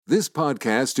This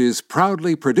podcast is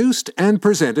proudly produced and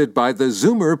presented by the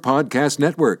Zoomer Podcast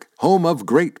Network, home of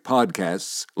great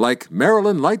podcasts like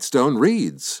Marilyn Lightstone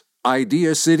Reads,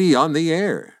 Idea City on the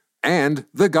Air, and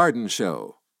The Garden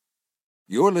Show.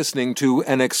 You're listening to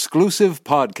an exclusive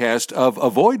podcast of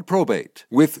Avoid Probate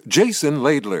with Jason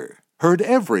Laidler, heard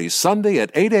every Sunday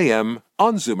at 8 a.m.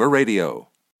 on Zoomer Radio.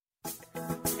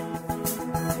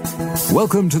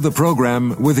 Welcome to the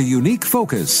program with a unique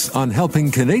focus on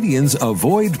helping Canadians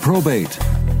avoid probate.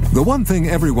 The one thing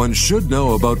everyone should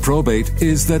know about probate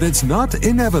is that it's not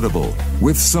inevitable.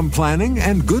 With some planning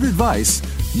and good advice,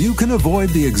 you can avoid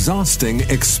the exhausting,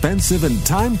 expensive, and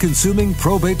time-consuming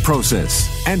probate process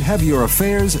and have your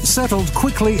affairs settled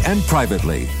quickly and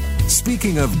privately.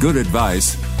 Speaking of good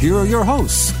advice, here are your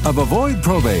hosts of Avoid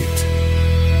Probate.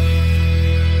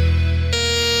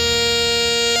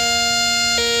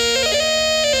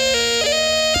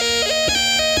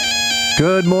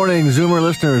 Good morning, Zoomer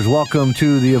listeners. Welcome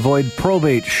to the Avoid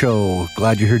Probate Show.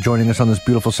 Glad you're here joining us on this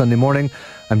beautiful Sunday morning.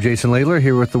 I'm Jason Laidler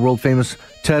here with the world-famous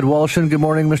Ted Walshin. Good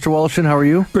morning, Mr. Walshin. How are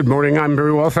you? Good morning. I'm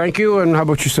very well, thank you. And how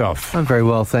about yourself? I'm very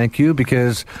well, thank you,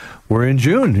 because we're in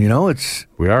June. You know,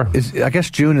 we are. I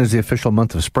guess June is the official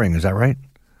month of spring. Is that right?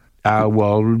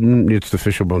 Well, it's the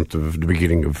official month of the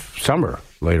beginning of summer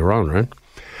later on, right?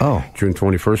 Oh. June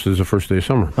 21st is the first day of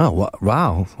summer. Oh,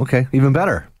 wow. Okay, even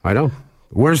better. I know.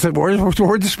 Where'd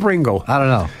the spring go? I don't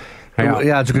know.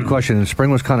 Yeah, it's a good question. And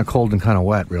spring was kind of cold and kind of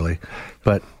wet, really.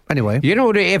 But anyway. You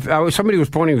know, if somebody was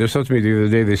pointing this out to me the other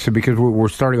day, they said because we're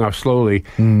starting off slowly,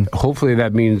 hopefully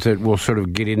that means that we'll sort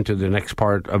of get into the next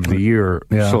part of the year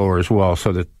slower as well,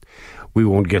 so that we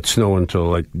won't get snow until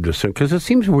like December. Because it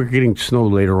seems we're getting snow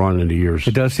later on in the years.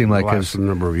 It does seem like a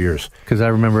number of years. Because I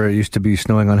remember it used to be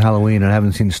snowing on Halloween, and I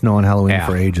haven't seen snow on Halloween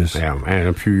for ages. Yeah, and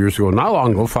a few years ago, not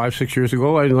long ago, 5-6 years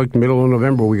ago, like the middle of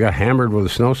November, we got hammered with a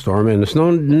snowstorm, and the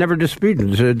snow never disappeared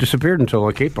until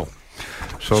like April.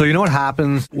 So you know what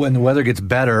happens when the weather gets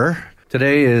better?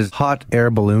 Today is Hot Air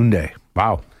Balloon Day.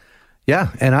 Wow.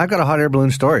 Yeah, and I've got a hot air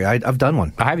balloon story. I've done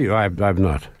one. Have you? I've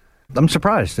not. I'm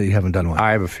surprised that you haven't done one.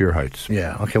 I have a fear of heights.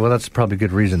 Yeah, okay, well, that's probably a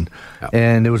good reason. Yep.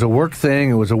 And it was a work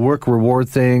thing, it was a work reward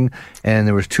thing, and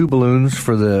there was 2 balloons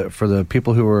for the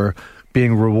people who were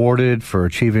being rewarded for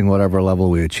achieving whatever level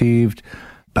we achieved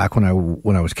back when I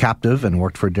was captive and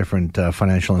worked for a different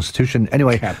financial institution.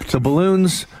 Anyway, the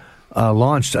balloons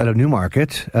launched out of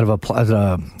Newmarket, out of a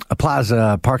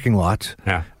plaza parking lot,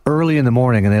 early in the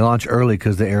morning, and they launch early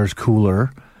because the air is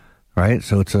cooler. Right,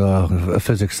 so it's a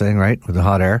physics thing, right, with the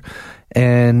hot air.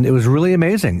 And it was really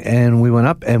amazing. And we went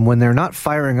up, and when they're not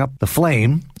firing up the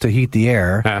flame to heat the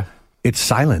air, it's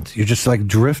silent. You're just like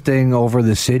drifting over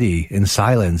the city in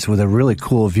silence with a really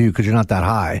cool view because you're not that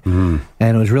high. And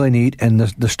it was really neat. And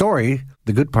the story,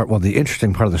 the good part, well, the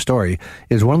interesting part of the story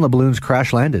is one of the balloons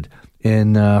crash landed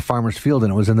in Farmers Field,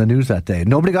 and it was in the news that day.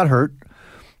 Nobody got hurt.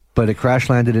 But it crash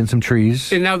landed in some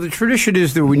trees. And now the tradition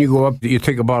is that when you go up, you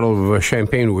take a bottle of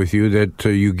champagne with you that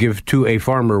you give to a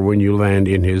farmer when you land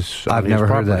in his I've never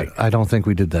heard that. I don't think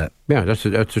we did that. Yeah, that's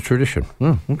a tradition.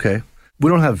 Okay. We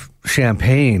don't have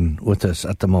champagne with us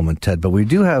at the moment, Ted, but we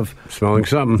do have... Smelling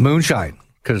something. Moonshine.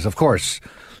 Because, of course,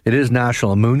 it is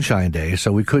National Moonshine Day,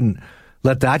 so we couldn't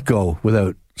let that go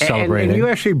without celebrating. And you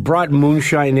actually brought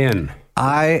moonshine in.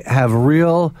 I have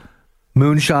real...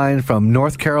 moonshine from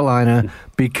North Carolina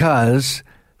because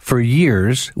for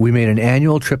years we made an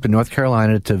annual trip to North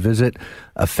Carolina to visit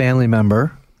a family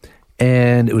member,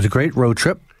 and it was a great road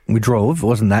trip. We drove.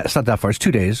 It's not that far. It's 2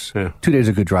 days. Yeah. 2 days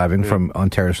of good driving from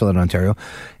Ontario, Southern Ontario.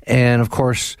 And of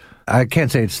course, I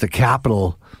can't say it's the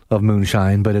capital of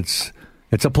moonshine, but it's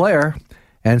a player.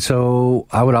 And so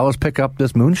I would always pick up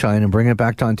this moonshine and bring it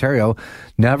back to Ontario.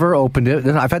 Never opened it.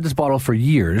 I've had this bottle for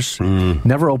years.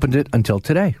 Never opened it until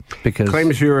today. Because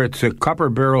claims here it's a Copper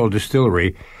Barrel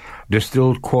Distillery,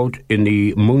 distilled, quote, in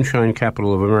the moonshine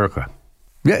capital of America.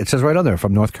 Yeah, it says right on there,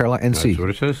 from North Carolina, NC. That's what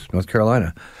it says. North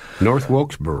Carolina. North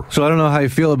Wilkesboro. So I don't know how you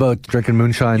feel about drinking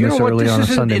moonshine this early on a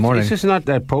Sunday morning. It's just not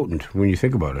that potent when you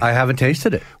think about it. I haven't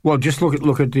tasted it. Well, just look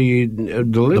at the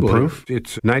label. The proof?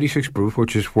 It's 96 proof,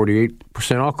 which is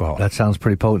 48% alcohol. That sounds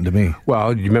pretty potent to me.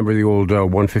 Well, do you remember the old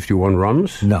 151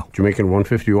 rums? No. Jamaican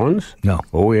 151s? No.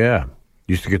 Oh, yeah.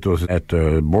 Used to get those at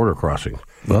the border crossing.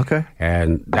 Okay.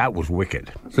 And that was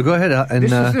wicked. So go ahead and...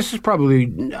 This is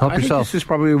probably... Help yourself. This is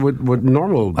probably what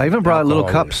normal... I even brought little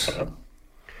cups.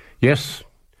 Yes.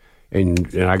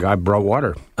 And I brought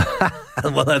water.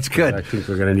 Well, that's good. I think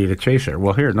we're going to need a chaser.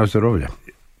 Well, here, no Zdrowia.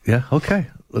 Yeah, okay.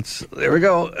 There we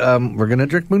go. We're going to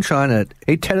drink moonshine at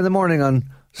 8:10 in the morning on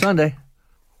Sunday.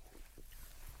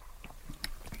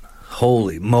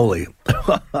 Holy moly.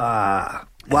 Wow.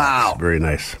 That's very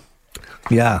nice.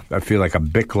 Yeah. I feel like a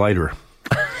Bic lighter.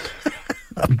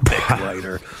 A Bic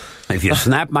lighter. If you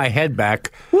snap my head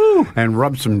back and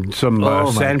rub some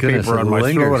sandpaper on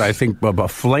my throat, I think a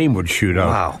flame would shoot out.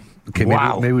 Wow. Okay,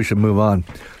 maybe we should move on.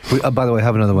 By the way,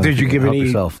 have another one. Did you give any?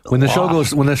 Yourself. When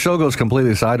the show goes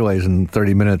completely sideways in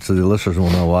 30 minutes, the listeners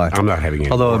will know why. I'm not having any.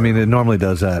 Although more. I mean, it normally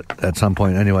does that at some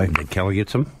point anyway. Did Kelly get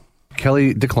some?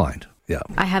 Kelly declined. Yeah.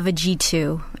 I have a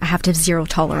G2. I have to have zero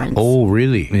tolerance. Oh,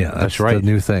 really? Yeah, that's right. The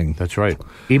new thing. That's right.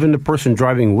 Even the person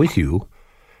driving with you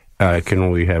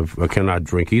cannot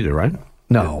drink either, right?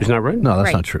 No. Isn't that right? No,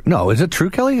 that's not true. No, is it true,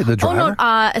 Kelly? The driver? Oh,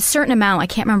 no, a certain amount. I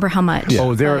can't remember how much. Yeah.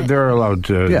 Oh, they're allowed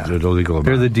to, the legal amount.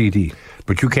 They're the DD.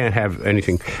 But you can't have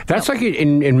anything. That's like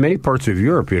in many parts of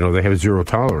Europe, they have zero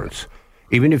tolerance.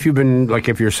 Even if you've been, like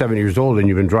if you're 7 years old and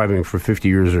you've been driving for 50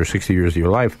 years or 60 years of your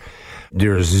life,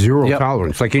 there's zero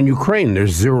tolerance. Like in Ukraine,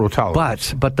 there's zero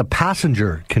tolerance. But the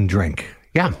passenger can drink.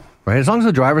 Yeah. Right? As long as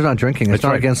the driver's not drinking, it's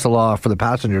not against the law for the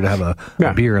passenger to have a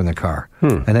beer in the car.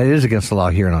 And it is against the law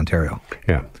here in Ontario.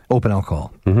 Yeah. Open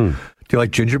alcohol. Mm-hmm. Do you like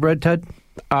gingerbread, Ted?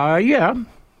 Yeah.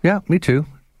 Yeah, me too.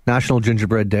 National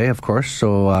Gingerbread Day, of course.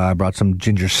 So I brought some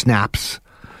ginger snaps.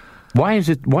 Why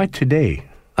today?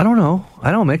 I don't know. I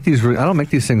don't make these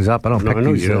things up. I don't pick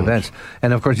these events.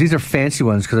 And of course, these are fancy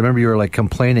ones because I remember you were like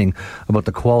complaining about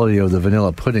the quality of the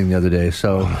vanilla pudding the other day.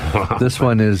 So this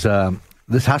one is.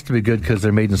 This has to be good because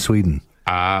they're made in Sweden.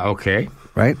 Okay.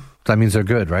 Right? That means they're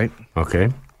good, right? Okay.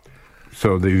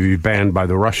 So they're banned by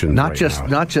the Russians. Not just.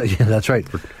 Yeah, that's right.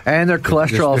 And they're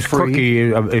cholesterol free. This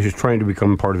cookie is trying to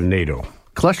become part of NATO.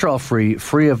 Cholesterol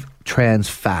free of trans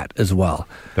fat as well.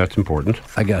 That's important.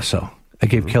 I guess so. I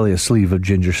gave Kelly a sleeve of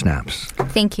ginger snaps.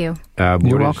 Thank you.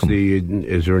 You're welcome.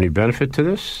 Is there any benefit to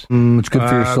this? It's good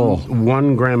for your soul.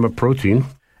 1 gram of protein.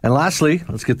 And lastly,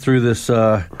 let's get through this.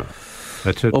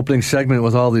 That's it. Opening segment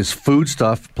with all this food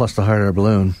stuff plus the hot air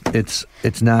balloon. It's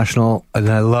national, and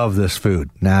I love this food.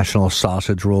 National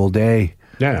Sausage Roll Day.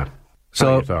 Yeah.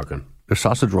 So you're talking. There's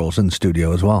sausage rolls in the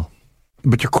studio as well.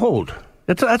 But you're cold.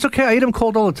 That's okay. I eat them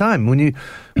cold all the time. When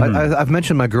I've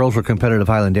mentioned my girls were competitive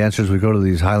Highland dancers. We go to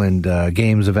these Highland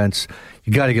games events.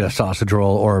 You got to get a sausage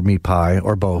roll or a meat pie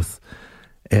or both.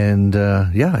 And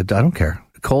I don't care.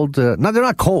 Cold. No, they're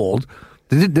not cold.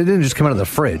 They didn't just come out of the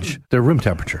fridge. They're room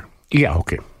temperature. Yeah,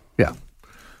 okay. Yeah.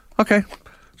 Okay.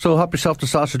 So help yourself to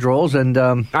sausage rolls, and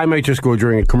I might just go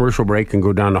during a commercial break and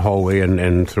go down the hallway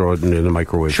and throw it in the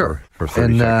microwave for 30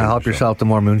 seconds. And help yourself to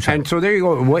more moonshine. And so there you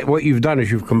go. What you've done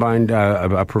is you've combined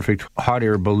a perfect hot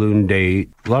air balloon day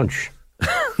lunch.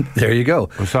 There you go.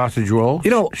 A sausage roll,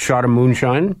 shot of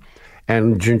moonshine,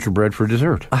 and gingerbread for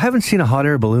dessert. I haven't seen a hot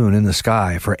air balloon in the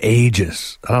sky for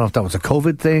ages. I don't know if that was a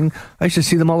COVID thing. I used to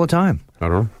see them all the time. I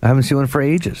don't know. I haven't seen one for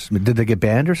ages. Did they get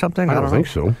banned or something? I don't think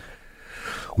so.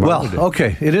 Well,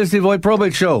 okay. It is the Avoid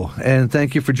Probate Show, and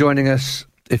thank you for joining us.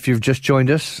 If you've just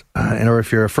joined us, or if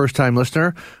you're a first-time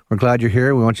listener, we're glad you're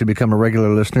here. We want you to become a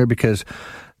regular listener because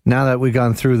now that we've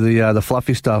gone through the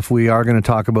fluffy stuff, we are going to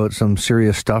talk about some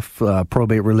serious stuff,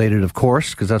 probate-related, of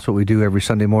course, because that's what we do every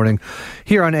Sunday morning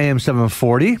here on AM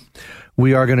 740.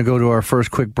 We are going to go to our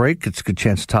first quick break. It's a good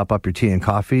chance to top up your tea and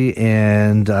coffee.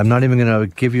 And I'm not even going to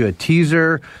give you a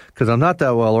teaser because I'm not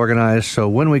that well organized. So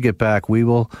when we get back, we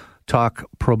will talk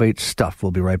probate stuff.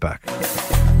 We'll be right back.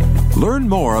 Learn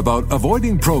more about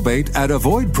avoiding probate at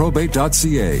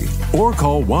avoidprobate.ca or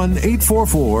call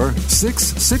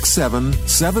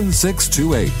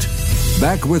 1-844-667-7628.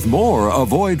 Back with more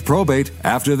Avoid Probate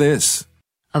after this.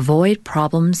 Avoid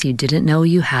problems you didn't know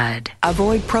you had.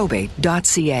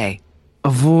 Avoidprobate.ca.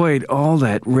 Avoid all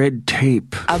that red tape.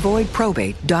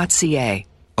 Avoidprobate.ca.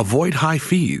 Avoid high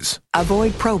fees.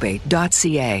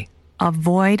 Avoidprobate.ca.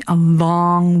 Avoid a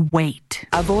long wait.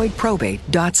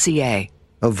 Avoidprobate.ca.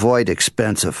 Avoid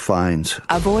expensive fines.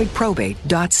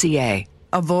 Avoidprobate.ca.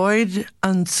 Avoid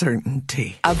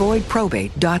uncertainty.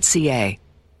 Avoidprobate.ca.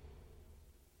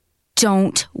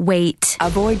 Don't wait.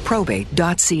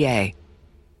 Avoidprobate.ca.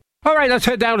 All right, let's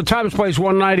head down to Tom's Place,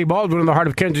 190 Baldwin in the heart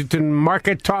of Kensington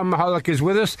Market. Tom Mahalik is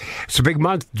with us. It's a big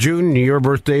month, June, your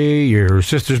birthday, your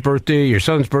sister's birthday, your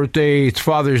son's birthday. It's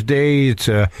Father's Day. It's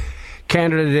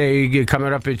Canada Day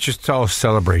coming up. It's just all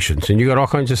celebrations, and you got all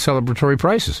kinds of celebratory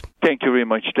prices. Thank you very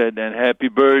much, Ted, and happy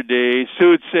birthday,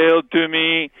 Suit Sale to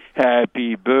me.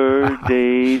 Happy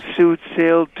birthday, Suit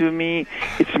Sale to me.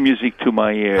 It's music to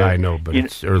my ear. I know, but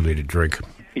it's early to drink.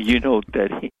 You know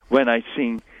that when I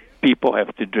sing, people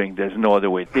have to drink. There's no other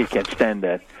way. They can't stand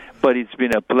that. But it's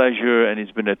been a pleasure, and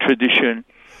it's been a tradition.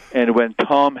 And when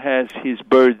Tom has his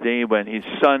birthday, when his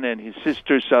son and his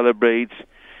sister celebrates,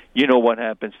 you know what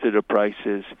happens to the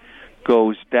prices.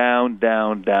 goes down,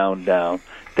 down, down, down.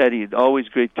 Teddy, it's always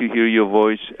great to hear your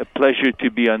voice. A pleasure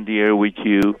to be on the air with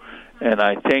you. And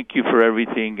I thank you for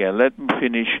everything. And let me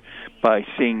finish by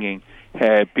singing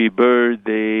Happy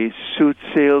Birthday, Sooth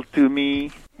Sail to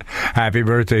me. Happy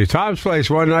birthday. Tom's Place,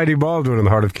 190 Baldwin in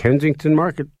the heart of Kensington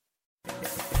Market.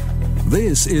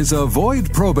 This is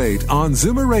Avoid Probate on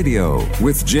Zoomer Radio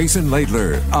with Jason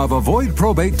Laidler of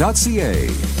avoidprobate.ca.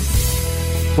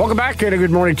 Welcome back and a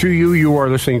good morning to you. You are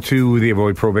listening to the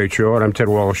Avoid Probate Show, and I'm Ted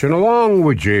Walsh, and along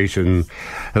with Jason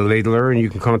Laidler, and you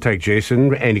can contact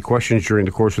Jason. Any questions during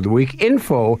the course of the week.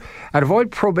 Info at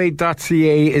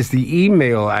avoidprobate.ca is the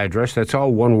email address. That's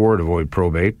all one word, Avoid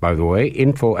Probate, by the way.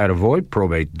 Info at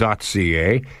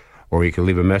avoidprobate.ca, or you can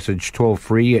leave a message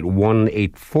toll-free at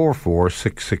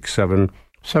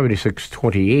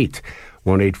 1-844-667-7628,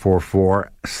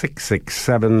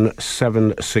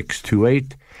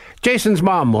 1-844-667-7628. Jason's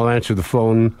mom will answer the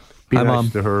phone. Be Hi, nice Mom.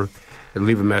 to her.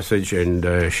 Leave a message,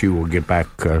 and she will get back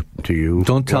to you.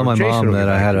 Don't tell my Jason mom will that get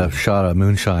I back had to a you. shot of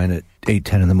moonshine at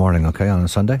 8:10 in the morning, okay, on a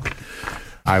Sunday?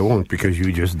 I won't, because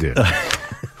you just did.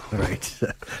 Right.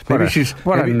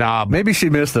 What a knob. Maybe she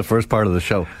missed the first part of the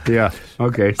show. Yeah,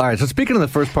 okay. All right, so speaking of the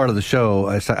first part of the show,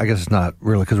 I guess it's not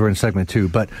really because we're in segment 2,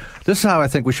 but this is how I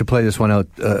think we should play this one out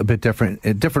a bit different,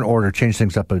 in different order, change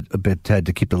things up a bit, Ted,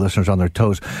 to keep the listeners on their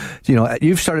toes. You know,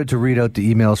 you've started to read out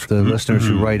the emails for the listeners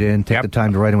who write in, take the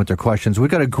time to write in with their questions.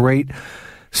 We've got a great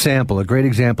sample, a great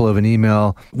example of an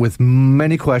email with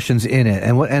many questions in it.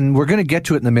 And we're going to get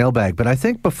to it in the mailbag. But I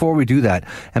think before we do that,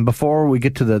 and before we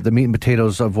get to the meat and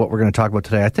potatoes of what we're going to talk about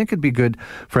today, I think it'd be good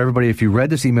for everybody if you read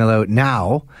this email out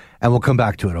now, and we'll come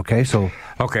back to it, okay? So,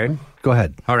 Okay. go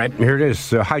ahead. All right, here it is.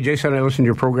 Hi, Jason. I listen to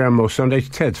your program most Sundays.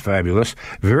 Ted's fabulous.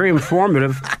 Very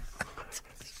informative.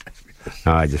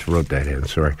 I just wrote that in,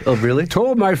 sorry. Oh, really?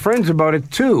 Told my friends about it,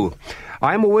 too.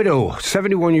 I'm a widow,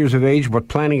 71 years of age, but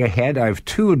planning ahead. I have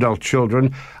 2 adult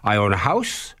children. I own a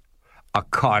house, a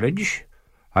cottage.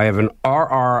 I have an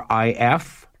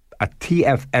RRIF, a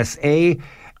TFSA,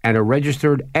 and a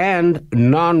registered and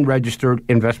non-registered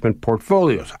investment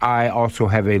portfolios. I also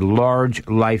have a large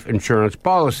life insurance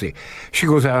policy. She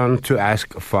goes on to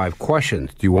ask 5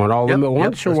 questions. Do you want all of them at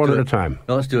once or one at a time?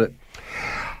 No, let's do it.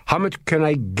 How much can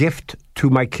I gift to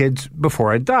my kids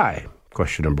before I die?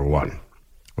 Question number 1.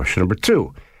 Question number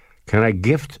 2. Can I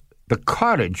gift the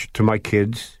cottage to my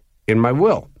kids in my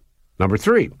will? Number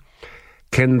 3.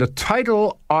 Can the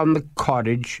title on the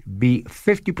cottage be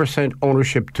 50%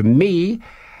 ownership to me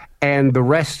and the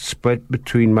rest split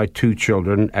between my 2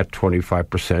 children at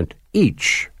 25%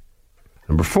 each?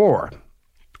 Number 4.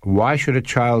 Why should a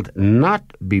child not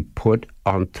be put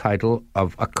on title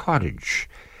of a cottage?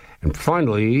 And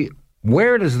finally,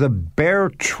 where does the Bear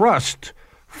Trust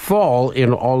fall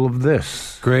in all of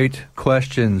this? Great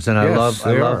questions, and I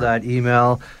love that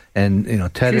email. And you know,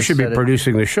 Ted should be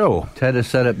producing the show. Ted has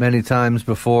said it many times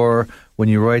before. When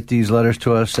you write these letters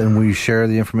to us and we share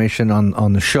the information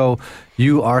on the show,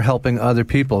 you are helping other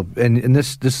people, and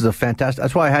this is a fantastic.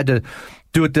 That's why I had to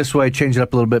do it this way, change it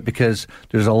up a little bit, because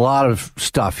there's a lot of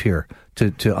stuff here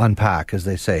to unpack, as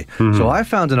they say. Mm-hmm. So I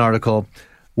found an article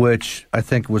which I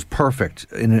think was perfect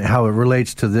in how it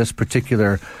relates to this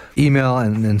particular email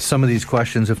and some of these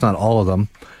questions, if not all of them.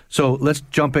 So let's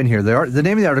jump in here. The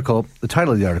name of the article, the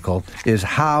title of the article, is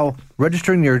How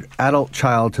Registering Your Adult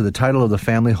Child to the Title of the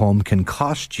Family Home Can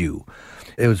Cost You.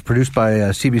 It was produced by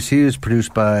CBC. It was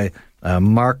produced by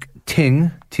Mark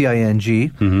Ting,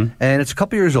 T-I-N-G, and it's a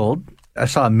couple years old. I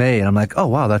saw May, and I'm like, oh,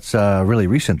 wow, that's really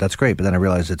recent. That's great. But then I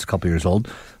realized it's a couple years old.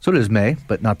 So it is May,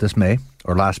 but not this May,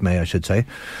 or last May, I should say.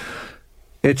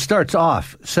 It starts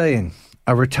off saying,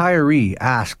 a retiree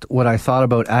asked what I thought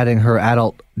about adding her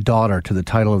adult daughter to the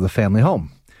title of the family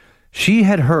home. She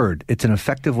had heard it's an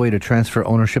effective way to transfer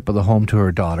ownership of the home to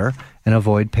her daughter and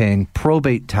avoid paying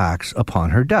probate tax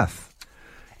upon her death.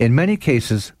 In many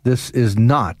cases, this is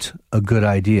not a good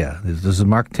idea. This is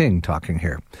Mark Ting talking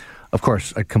here. Of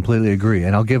course, I completely agree,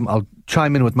 and I'll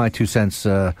chime in with my 2 cents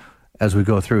as we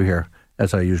go through here,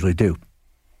 as I usually do.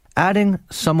 Adding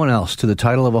someone else to the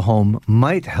title of a home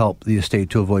might help the estate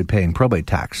to avoid paying probate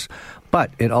tax,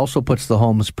 but it also puts the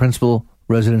home's principal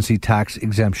residency tax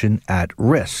exemption at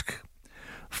risk.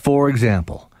 For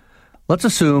example, let's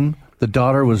assume the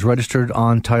daughter was registered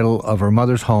on title of her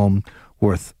mother's home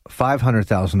worth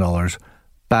 $500,000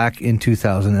 back in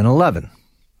 2011.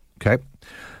 Okay?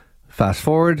 Fast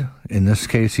forward, in this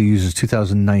case he uses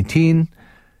 2019.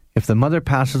 If the mother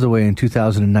passes away in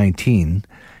 2019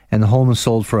 and the home is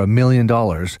sold for $1 million,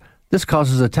 this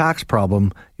causes a tax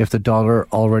problem if the daughter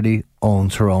already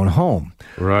owns her own home.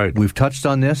 Right. We've touched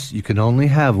on this. You can only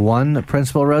have one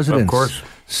principal residence. Of course.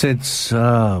 since,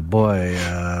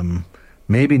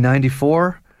 maybe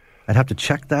 94. I'd have to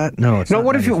check that. No, it's not.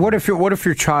 What if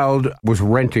your child was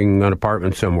renting an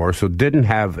apartment somewhere, so didn't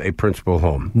have a principal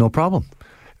home? No problem.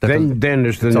 Then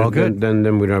all good.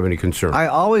 Then we don't have any concern. I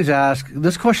always ask.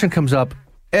 This question comes up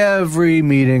every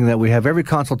meeting that we have, every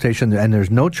consultation, and there's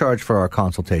no charge for our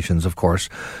consultations, of course.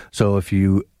 So if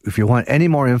you want any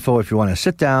more info, if you want to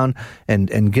sit down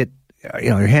and get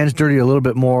your hands dirty a little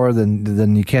bit more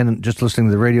than you can just listening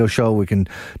to the radio show, we can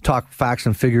talk facts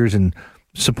and figures and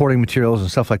supporting materials and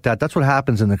stuff like that. That's what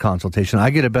happens in the consultation.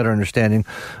 I get a better understanding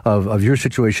of your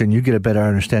situation. You get a better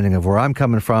understanding of where I'm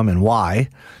coming from and why,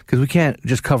 because we can't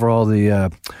just cover all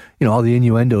the all the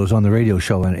innuendos on the radio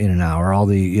show in an hour, all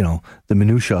the the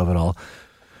minutia of it all.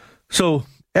 So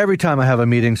every time I have a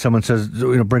meeting, someone says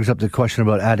brings up the question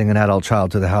about adding an adult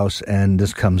child to the house, and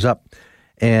this comes up.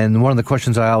 And one of the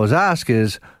questions I always ask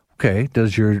is, okay,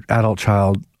 does your adult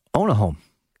child own a home?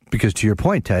 Because to your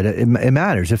point, Ted, it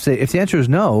matters. If the answer is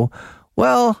no,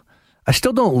 well, I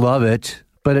still don't love it,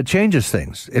 but it changes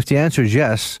things. If the answer is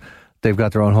yes, they've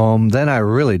got their own home, then I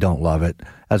really don't love it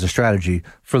as a strategy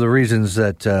for the reasons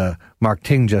that Mark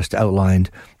Ting just outlined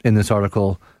in this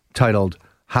article titled,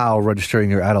 How Registering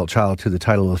Your Adult Child to the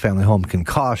Title of a Family Home Can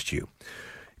Cost You.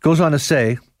 It goes on to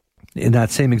say, in that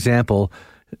same example,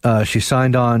 she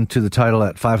signed on to the title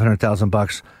at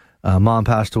 $500,000. Mom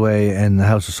passed away, and the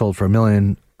house was sold for $1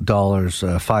 million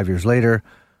 8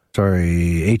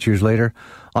 years later.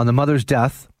 On the mother's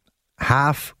death,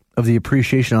 half of the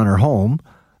appreciation on her home,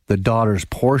 the daughter's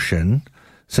portion,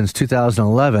 since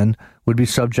 2011, would be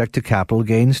subject to capital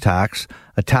gains tax,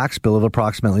 a tax bill of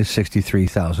approximately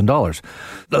 $63,000.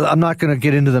 I'm not going to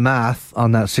get into the math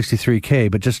on that $63K,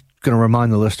 but just going to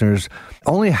remind the listeners,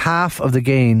 only half of the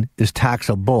gain is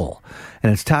taxable,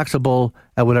 and it's taxable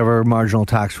at whatever marginal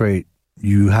tax rate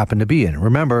you happen to be in.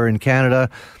 Remember, in Canada,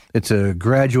 it's a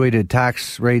graduated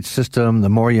tax rate system. The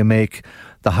more you make,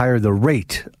 the higher the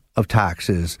rate of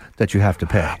taxes that you have to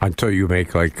pay. Until you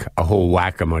make like a whole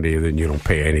whack of money, then you don't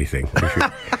pay anything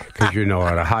because you know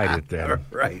how to hide it then.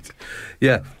 Right.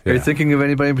 Yeah. Are you thinking of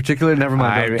anybody in particular? Never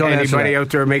mind. Don't anybody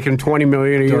out there making $20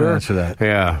 million a year? Don't answer that.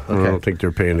 Yeah. Okay. I don't think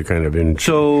they're paying the kind of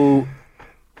So,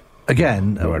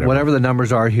 again, whatever the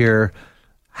numbers are here,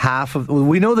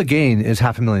 we know the gain is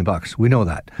 $500,000. We know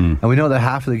that. And we know that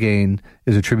half of the gain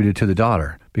is attributed to the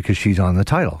daughter because she's on the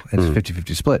title. It's a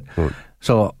 50-50 split.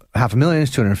 So $500,000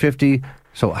 is $250,000.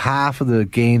 So half of the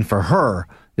gain for her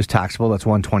is taxable. That's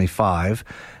 $125,000.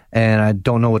 And I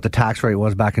don't know what the tax rate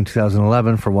was back in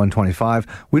 2011 for $125,000.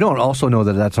 We don't also know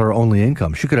that that's her only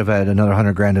income. She could have had another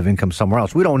 $100,000 of income somewhere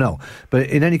else. We don't know. But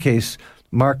in any case,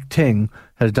 Mark Ting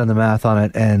has done the math on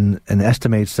it and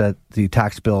estimates that the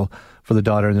tax bill for the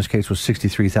daughter in this case was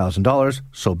 $63,000.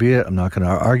 So be it. I'm not going to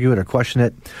argue it or question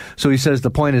it. So he says the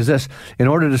point is this: in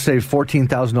order to save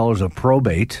 $14,000 of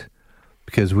probate,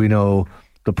 because we know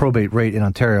the probate rate in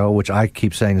Ontario, which I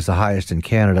keep saying is the highest in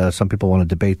Canada. Some people want to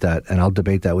debate that, and I'll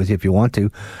debate that with you if you want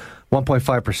to.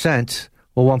 1.5%.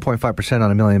 Well, 1.5%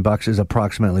 on $1 million is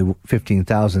approximately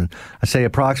 $15,000. I say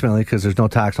approximately because there's no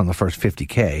tax on the first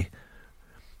 $50K.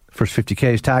 First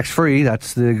 $50K is tax free.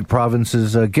 That's the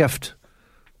province's gift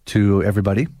to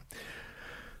everybody.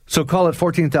 So call it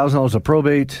 $14,000 of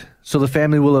probate. So the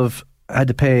family will have had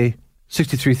to pay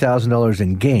 $63,000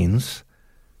 in gains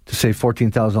to save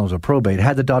 $14,000 of probate.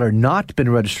 Had the daughter not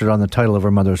been registered on the title of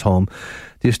her mother's home,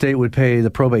 the estate would pay the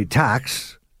probate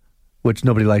tax, which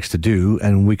nobody likes to do,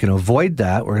 and we can avoid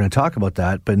that. We're going to talk about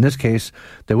that. But in this case,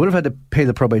 they would have had to pay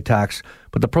the probate tax,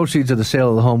 but the proceeds of the sale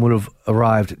of the home would have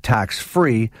arrived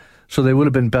tax-free, so they would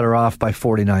have been better off by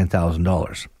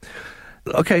 $49,000.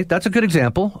 Okay, that's a good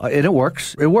example, and it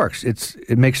works. It works.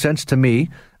 It makes sense to me,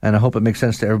 and I hope it makes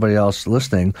sense to everybody else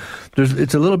listening.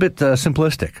 It's a little bit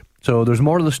simplistic. So there's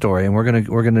more to the story, and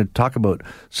we're gonna talk about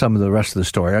some of the rest of the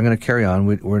story. I'm going to carry on.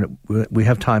 We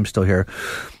have time still here.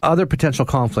 Other potential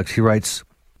conflicts, he writes,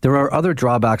 there are other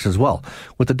drawbacks as well.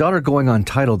 With the daughter going on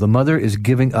title, the mother is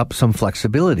giving up some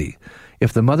flexibility.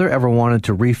 If the mother ever wanted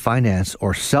to refinance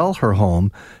or sell her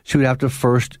home, she would have to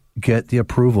first get the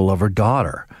approval of her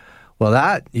daughter. Well,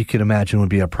 that, you can imagine, would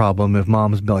be a problem if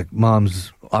mom's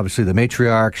obviously the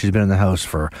matriarch. She's been in the house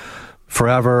for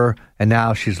forever, and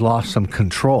now she's lost some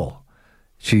control.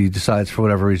 She decides for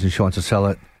whatever reason she wants to sell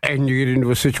it. And you get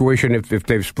into a situation, if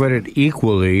they've split it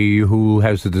equally, who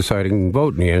has the deciding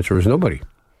vote? And the answer is nobody.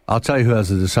 I'll tell you who has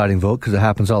the deciding vote, because it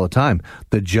happens all the time.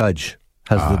 The judge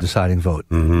has the deciding vote.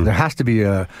 Mm-hmm. There has to be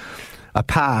a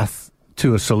path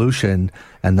to a solution,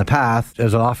 and the path,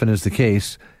 as often is the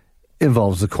case,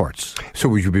 involves the courts. So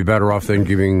would you be better off than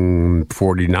giving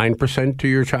 49% to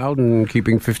your child and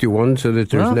keeping 51% so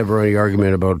that there's never any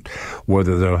argument about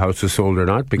whether the house is sold or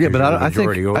not? Because but I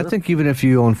think even if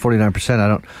you own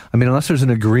 49%, unless there's an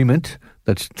agreement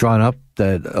that's drawn up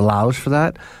that allows for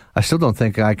that, I still don't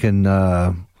think I can,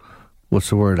 what's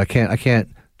the word? I can't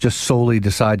just solely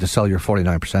decide to sell your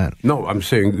 49%. No, I'm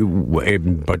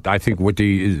saying, but I think with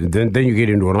then you get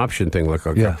into an option thing, like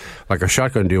a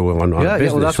shotgun deal on business.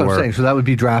 Yeah, well, that's what I'm saying. So that would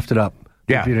be drafted up.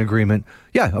 Yeah. Be an agreement.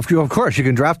 Yeah, of course, you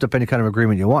can draft up any kind of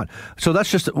agreement you want. So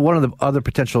that's just one of the other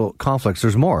potential conflicts.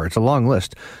 There's more. It's a long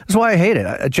list. That's why I hate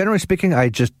it. Generally speaking,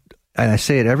 and I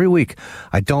say it every week,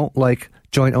 I don't like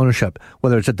joint ownership,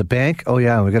 whether it's at the bank. Oh,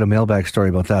 yeah, we got a mailbag story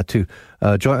about that, too.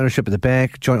 Joint ownership at the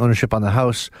bank, joint ownership on the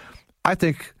house. I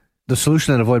think the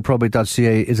solution at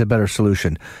avoidprobate.ca is a better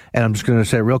solution. And I'm just going to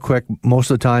say it real quick. Most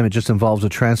of the time, it just involves a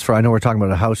transfer. I know we're talking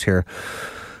about a house here.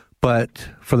 But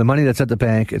for the money that's at the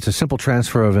bank, it's a simple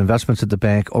transfer of investments at the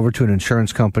bank over to an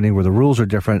insurance company where the rules are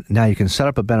different. Now you can set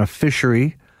up a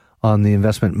beneficiary on the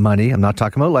investment money. I'm not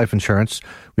talking about life insurance.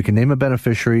 We can name a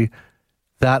beneficiary.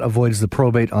 That avoids the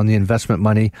probate on the investment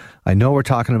money. I know we're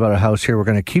talking about a house here. We're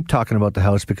going to keep talking about the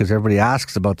house because everybody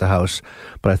asks about the house.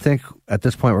 But I think at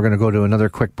this point, we're going to go to another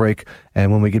quick break.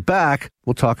 And when we get back,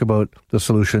 we'll talk about the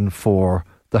solution for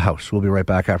the house. We'll be right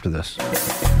back after this.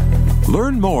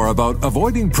 Learn more about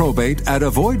avoiding probate at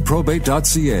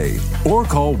avoidprobate.ca or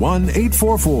call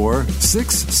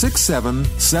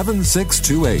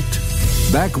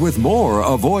 1-844-667-7628. Back with more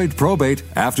Avoid Probate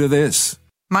after this.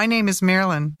 My name is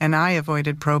Marilyn, and I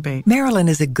avoided probate. Marilyn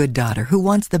is a good daughter who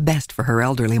wants the best for her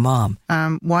elderly mom.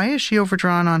 Why is she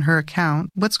overdrawn on her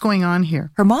account? What's going on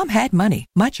here? Her mom had money,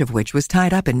 much of which was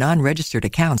tied up in non-registered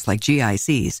accounts like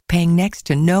GICs, paying next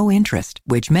to no interest,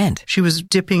 which meant she was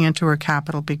dipping into her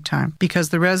capital big time because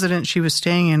the residence she was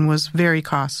staying in was very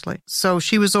costly. So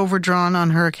she was overdrawn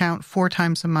on her account 4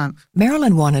 times a month.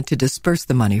 Marilyn wanted to disperse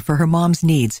the money for her mom's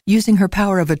needs using her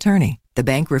power of attorney. The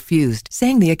bank refused,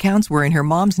 saying the accounts were in her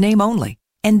mom's name only,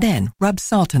 and then rubbed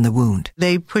salt in the wound.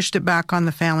 They pushed it back on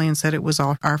the family and said it was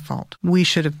all our fault. We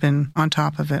should have been on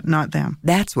top of it, not them.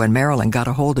 That's when Marilyn got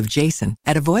a hold of Jason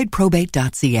at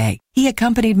avoidprobate.ca. He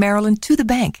accompanied Marilyn to the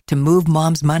bank to move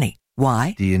mom's money.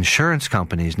 Why? The insurance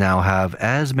companies now have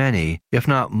as many, if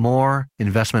not more,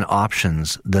 investment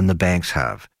options than the banks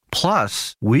have.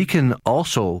 Plus, we can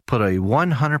also put a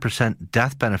 100%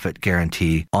 death benefit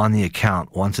guarantee on the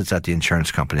account once it's at the insurance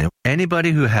company.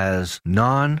 Anybody who has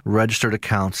non-registered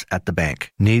accounts at the bank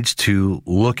needs to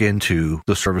look into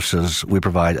the services we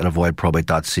provide at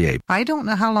avoidprobate.ca. I don't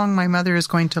know how long my mother is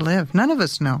going to live. None of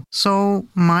us know. So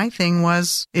my thing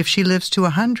was, if she lives to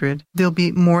 100, there'll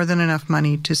be more than enough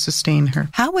money to sustain her.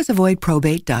 How was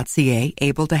avoidprobate.ca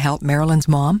able to help Marilyn's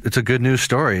mom? It's a good news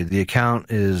story. The account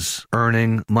is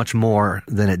earning much more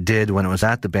than it did when it was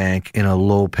at the bank in a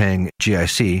low-paying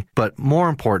GIC. But more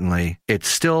importantly, it's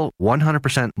still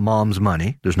 100% mom's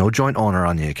money. There's no joint owner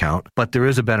on the account, but there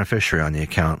is a beneficiary on the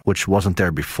account, which wasn't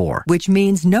there before. Which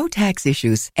means no tax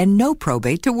issues and no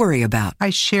probate to worry about. I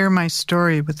share my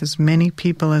story with as many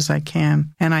people as I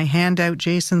can, and I hand out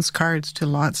Jason's cards to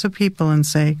lots of people and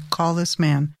say, call this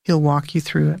man. He'll walk you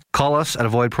through it. Call us at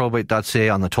avoidprobate.ca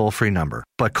on the toll-free number,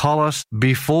 but call us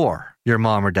before your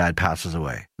mom or dad passes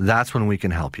away. That's when we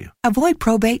can help you. Avoid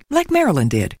probate like Marilyn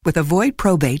did with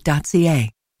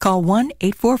avoidprobate.ca. Call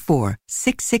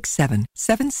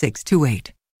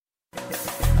 1-844-667-7628.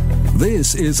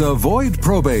 This is Avoid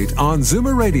Probate on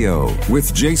Zoomer Radio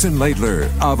with Jason Laidler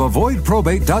of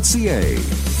avoidprobate.ca.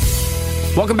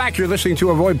 Welcome back. You're listening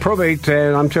to Avoid Probate,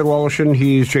 and I'm Ted Woloshyn.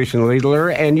 He's Jason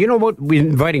Laidler. And you know what? We're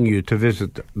inviting you to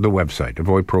visit the website,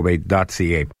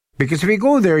 avoidprobate.ca. Because if you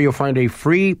go there, you'll find a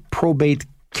free probate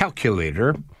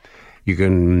calculator. You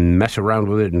can mess around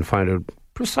with it and find out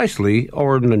precisely,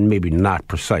 or maybe not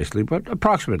precisely, but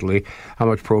approximately how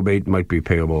much probate might be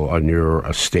payable on your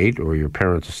estate or your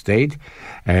parents' estate.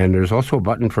 And there's also a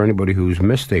button for anybody who's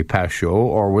missed a past show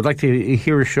or would like to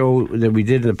hear a show that we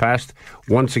did in the past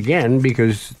once again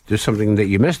because there's something that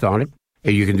you missed on it.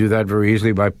 And you can do that very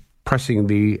easily by pressing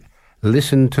the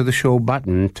Listen to the Show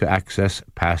button to access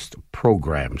past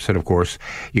programs. And, of course,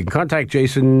 you can contact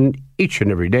Jason each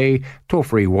and every day,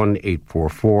 toll-free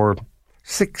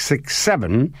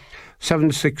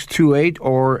 1-844-667-7628,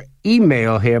 or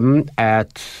email him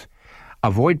at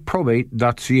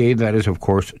avoidprobate.ca. That is, of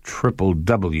course,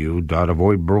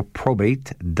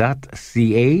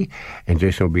 www.avoidprobate.ca. And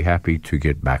Jason will be happy to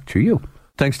get back to you.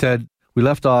 Thanks, Ted. We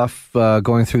left off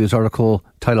going through this article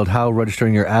titled How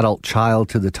Registering Your Adult Child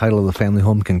to the Title of the Family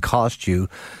Home Can Cost You.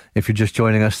 If you're just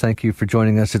joining us, thank you for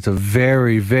joining us. It's a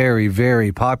very, very,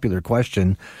 very popular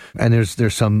question. And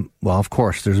there's some, well, of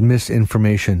course, there's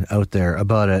misinformation out there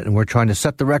about it. And we're trying to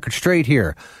set the record straight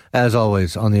here, as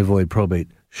always, on the Avoid Probate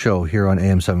show here on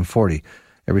AM 740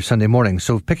 every Sunday morning.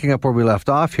 So picking up where we left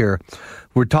off here,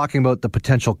 we're talking about the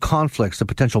potential conflicts, the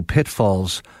potential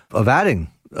pitfalls of adding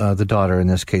the daughter, in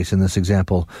this case, in this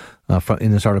example,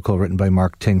 in this article written by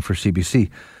Mark Ting for CBC.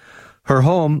 Her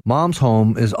home, mom's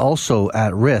home, is also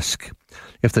at risk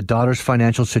if the daughter's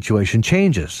financial situation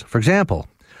changes. For example,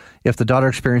 if the daughter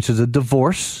experiences a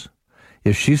divorce,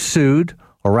 if she's sued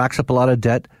or racks up a lot of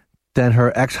debt, then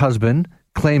her ex-husband,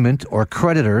 claimant, or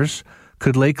creditors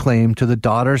could lay claim to the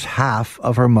daughter's half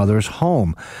of her mother's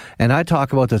home. And I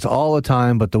talk about this all the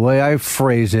time, but the way I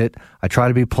phrase it, I try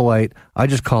to be polite, I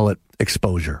just call it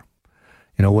exposure.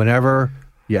 You know, whenever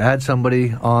you add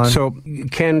somebody on... So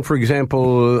can, for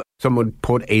example, someone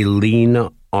put a lien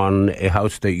on a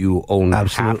house that you own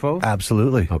half of?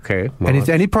 Absolutely. Okay. Well,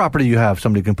 any property you have,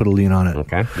 somebody can put a lien on it.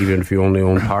 Okay. Even if you only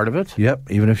own part of it? Yep.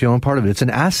 Even if you own part of it. It's an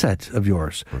asset of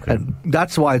yours. Okay. And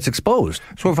that's why it's exposed.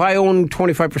 So if I own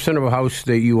 25% of a house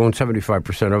that you own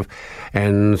 75% of,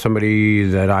 and somebody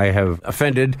that I have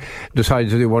offended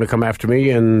decides they want to come after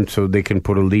me, and so they can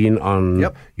put a lien on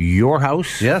your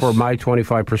house for my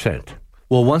 25%.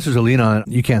 Well, once there's a lien on it,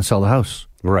 you can't sell the house.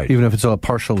 Right. Even if it's a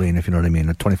partial lien, if you know what I mean,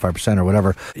 a 25% or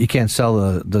whatever, you can't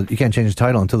sell you can't change the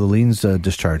title until the lien's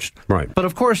discharged. Right. But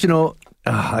of course, you know,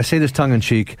 I say this tongue in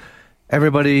cheek.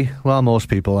 Everybody, well, most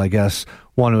people, I guess,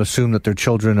 want to assume that their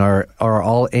children are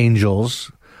all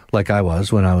angels, like I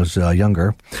was when I was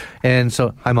younger. And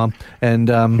so, hi, Mom. And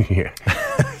yeah.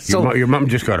 So, your mom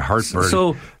just got heartburn.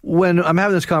 So when I'm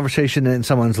having this conversation in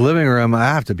someone's living room, I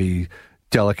have to be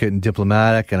delicate and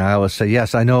diplomatic, and I always say,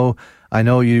 yes, I know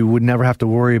you would never have to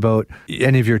worry about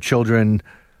any of your children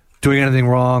doing anything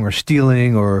wrong or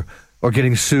stealing or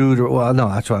getting sued. Or, well, no,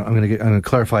 that's why I'm going to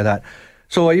clarify that.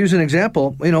 So I use an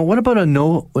example. You know, what about a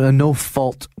no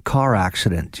fault car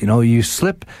accident? You know, you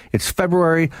slip. It's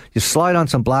February. You slide on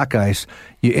some black ice.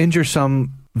 You injure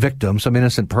some victim, some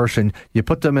innocent person. You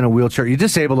put them in a wheelchair. You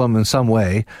disable them in some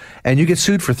way, and you get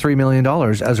sued for $3 million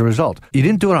as a result. You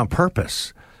didn't do it on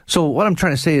purpose. So what I'm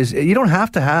trying to say is, you don't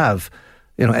have to have,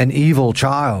 you know, an evil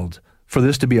child for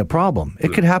this to be a problem.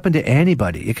 It could happen to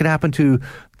anybody. It could happen to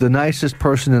the nicest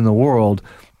person in the world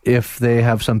if they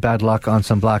have some bad luck on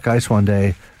some black ice one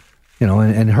day, you know,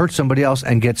 and hurt somebody else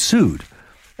and get sued.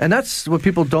 And that's what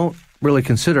people don't really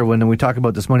consider when we talk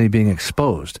about this money being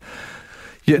exposed.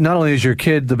 Not only is your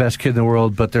kid the best kid in the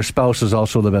world, but their spouse is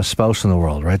also the best spouse in the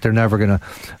world, right? They're never going to...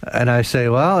 And I say,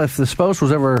 well, if the spouse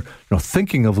was ever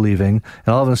thinking of leaving,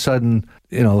 and all of a sudden,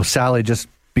 Sally just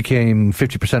became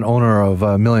 50% owner of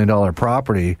 $1 million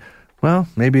property, well,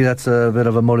 maybe that's a bit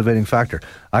of a motivating factor.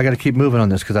 I got to keep moving on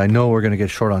this because I know we're going to get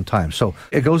short on time. So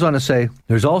it goes on to say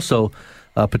there's also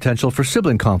potential for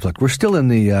sibling conflict. We're still in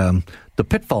the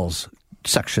pitfalls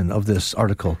section of this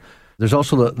article. There's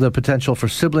also the potential for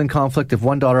sibling conflict. If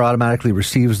one daughter automatically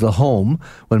receives the home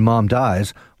when mom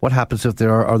dies, what happens if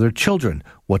there are other children?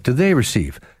 What do they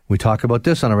receive? We talk about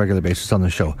this on a regular basis on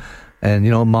the show. And,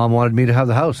 mom wanted me to have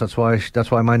the house. That's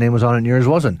why my name was on it and yours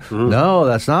wasn't. Mm. No,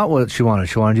 that's not what she wanted.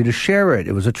 She wanted you to share it.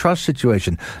 It was a trust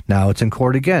situation. Now it's in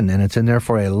court again, and it's in there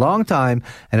for a long time,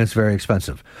 and it's very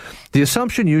expensive. The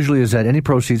assumption usually is that any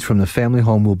proceeds from the family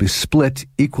home will be split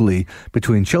equally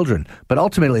between children. But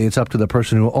ultimately, it's up to the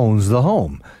person who owns the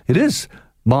home. It is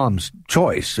mom's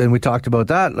choice. And we talked about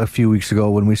that a few weeks ago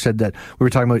when we said that we were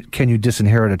talking about, can you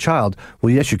disinherit a child?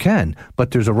 Well, yes, you can, but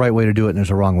there's a right way to do it and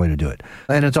there's a wrong way to do it.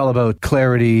 And it's all about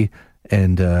clarity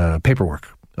and paperwork,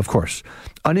 of course.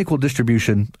 Unequal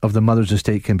distribution of the mother's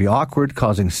estate can be awkward,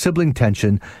 causing sibling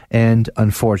tension and,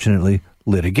 unfortunately,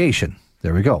 litigation.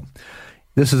 There we go.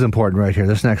 This is important right here,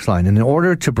 this next line. And in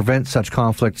order to prevent such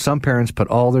conflict, some parents put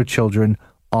all their children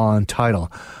on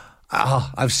title.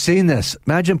 I've seen this.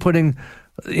 Imagine putting...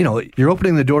 you're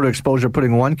opening the door to exposure,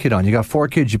 putting one kid on. You got 4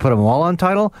 kids, you put them all on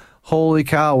title? Holy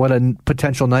cow, what a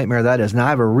potential nightmare that is. Now, I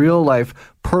have a real-life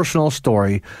personal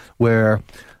story where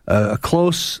a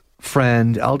close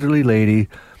friend, elderly lady,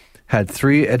 had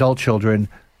 3 adult children,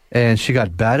 and she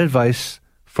got bad advice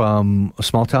from a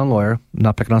small-town lawyer. I'm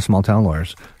not picking on small-town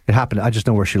lawyers. It happened. I just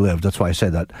know where she lived. That's why I say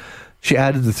that. She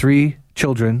added the 3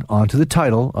 children onto the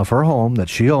title of her home that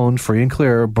she owned free and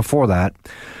clear before that.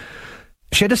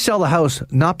 She had to sell the house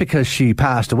not because she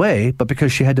passed away, but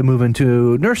because she had to move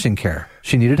into nursing care.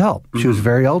 She needed help. Mm-hmm. She was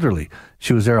very elderly.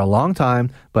 She was there a long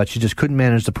time, but she just couldn't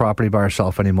manage the property by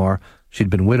herself anymore. She'd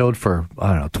been widowed for,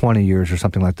 20 years or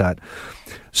something like that.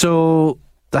 So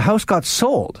the house got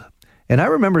sold. And I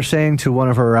remember saying to one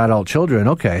of her adult children,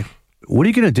 okay, what are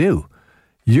you going to do?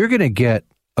 You're going to get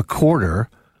a quarter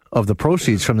of the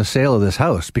proceeds from the sale of this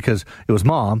house, because it was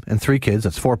mom and 3 kids.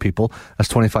 That's 4 people.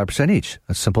 That's 25% each.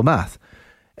 That's simple math.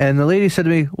 And the lady said to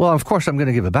me, well, of course I'm going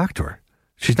to give it back to her.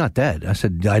 She's not dead. I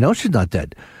said, I know she's not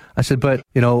dead. I said, but,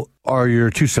 are your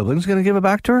 2 siblings going to give it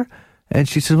back to her? And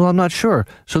she said, well, I'm not sure.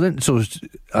 So I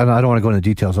don't want to go into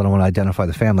details. I don't want to identify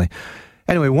the family.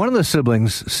 Anyway, one of the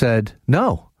siblings said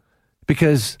no,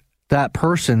 because that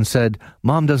person said,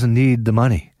 Mom doesn't need the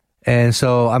money. And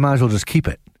so I might as well just keep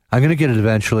it. I'm going to get it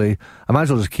eventually. I might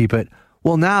as well just keep it.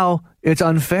 Well, now it's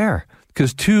unfair,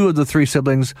 because 2 of the 3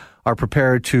 siblings are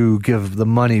prepared to give the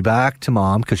money back to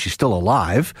Mom because she's still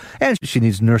alive and she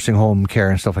needs nursing home care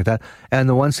and stuff like that. And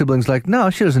the one sibling's like, no,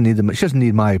 she doesn't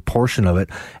need my portion of it.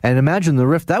 And imagine the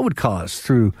rift that would cause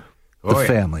through the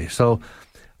family. So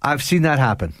I've seen that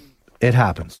happen. It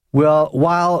happens. Well,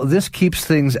 while this keeps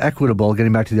things equitable,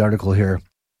 getting back to the article here,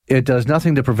 it does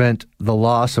nothing to prevent the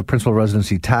loss of principal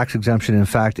residency tax exemption. In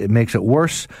fact, it makes it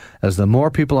worse, as the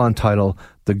more people on title,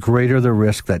 the greater the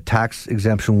risk that tax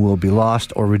exemption will be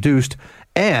lost or reduced.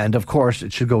 And, of course,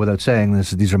 it should go without saying,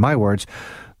 these are my words,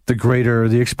 the greater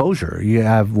the exposure. You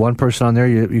have one person on there,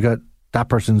 you got that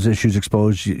person's issues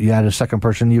exposed. You add a second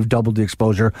person, you've doubled the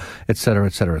exposure, et cetera,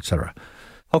 et cetera, et cetera.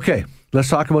 Okay, let's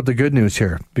talk about the good news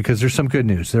here, because there's some good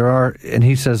news. And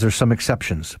he says there's some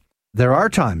exceptions. There are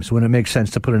times when it makes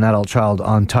sense to put an adult child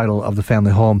on title of the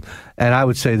family home, and I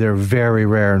would say they're very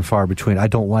rare and far between. I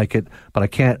don't like it, but I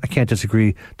can't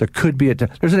disagree. There could be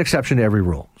there's an exception to every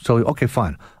rule. So, okay,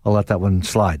 fine. I'll let that one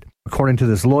slide. According to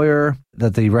this lawyer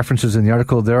that the references in the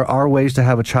article, there are ways to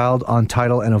have a child on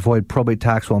title and avoid probate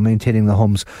tax while maintaining the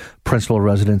home's principal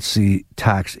residency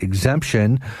tax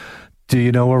exemption. Do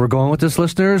you know where we're going with this,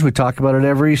 listeners? We talk about it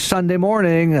every Sunday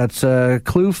morning. That's a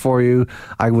clue for you.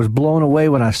 I was blown away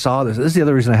when I saw this. This is the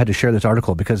other reason I had to share this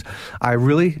article, because I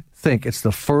really think it's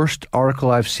the first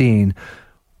article I've seen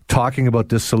talking about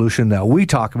this solution that we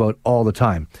talk about all the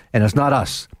time. And it's not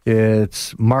us.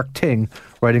 It's Mark Ting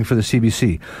writing for the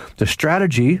CBC. The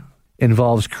strategy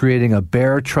involves creating a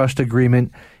bare trust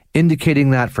agreement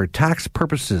indicating that for tax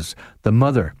purposes, the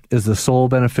mother is the sole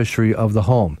beneficiary of the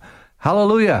home.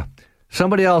 Hallelujah.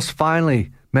 Somebody else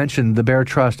finally mentioned the bare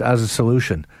trust as a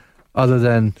solution, other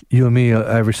than you and me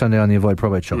every Sunday on the Avoid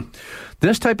Probate Show.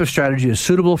 This type of strategy is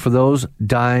suitable for those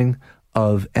dying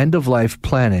of end-of-life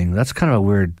planning. That's kind of a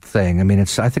weird thing. I mean, I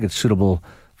think it's suitable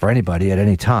for anybody at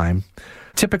any time.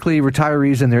 Typically,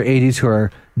 retirees in their 80s who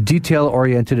are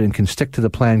detail-oriented and can stick to the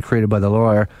plan created by the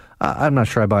lawyer. I'm not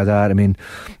sure I buy that. I mean,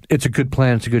 it's a good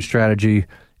plan. It's a good strategy.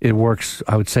 It works,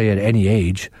 I would say, at any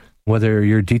age, whether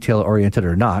you're detail-oriented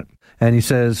or not. And he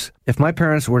says, if my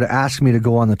parents were to ask me to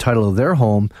go on the title of their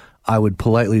home, I would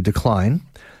politely decline.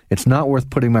 It's not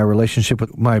worth putting my relationship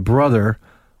with my brother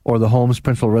or the home's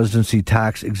principal residency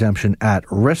tax exemption at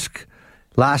risk.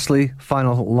 Lastly,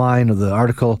 final line of the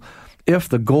article, if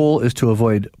the goal is to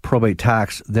avoid probate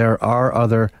tax, there are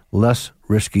other less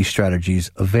risky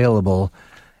strategies available.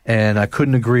 And I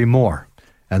couldn't agree more.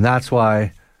 And that's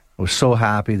why I was so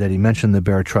happy that he mentioned the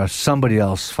bare trust. Somebody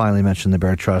else finally mentioned the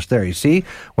bare trust. There, you see?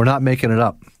 We're not making it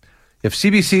up. If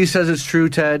CBC says it's true,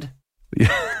 Ted,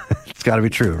 it's got to be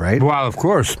true, right? Well, of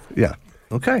course. Yeah.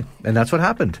 Okay. And that's what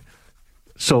happened.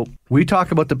 So we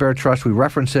talk about the bare trust. We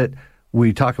reference it.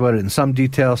 We talk about it in some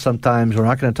detail sometimes. We're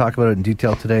not going to talk about it in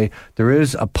detail today. There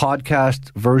is a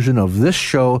podcast version of this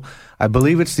show. I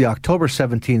believe it's the October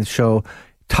 17th show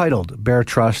titled Bare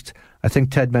Trust. I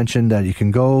think Ted mentioned that you can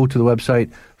go to the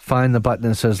website, find the button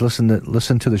that says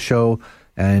listen to the show,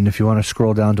 and if you want to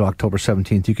scroll down to October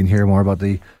 17th, you can hear more about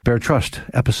the Bare Trust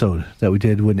episode that we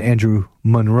did when Andrew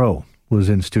Monroe was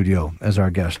in studio as our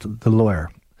guest, the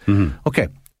lawyer. Mm-hmm. Okay,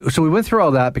 so we went through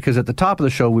all that because at the top of the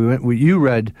show, you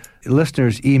read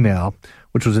listeners' email,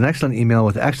 which was an excellent email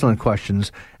with excellent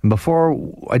questions. And before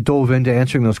I dove into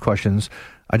answering those questions,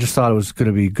 I just thought it was going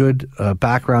to be good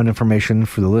background information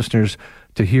for the listeners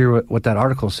to hear what that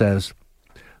article says.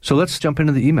 So let's jump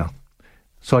into the email.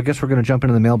 So I guess we're going to jump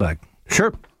into the mailbag.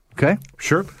 Sure. Okay?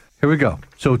 Sure. Here we go.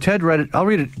 So Ted read it. I'll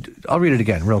read it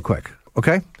again real quick.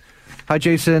 Okay? Hi,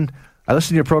 Jason. I listen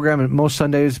to your program most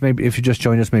Sundays. Maybe if you just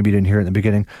joined us, maybe you didn't hear it in the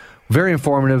beginning. Very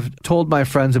informative. Told my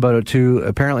friends about it too.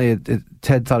 Apparently,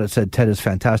 Ted thought it said Ted is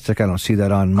fantastic. I don't see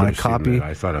that on my copy.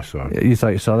 I thought I saw it. You thought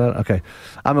you saw that? Okay.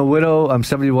 I'm a widow. I'm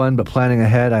 71, but planning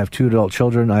ahead. I have 2 adult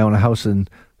children. I own a house in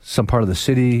some part of the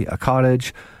city, a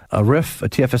cottage, a RIF, a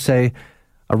TFSA,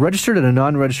 a registered and a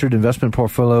non-registered investment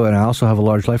portfolio, and I also have a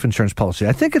large life insurance policy.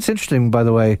 I think it's interesting, by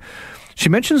the way, she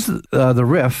mentions the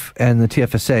RIF and the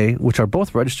TFSA, which are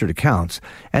both registered accounts.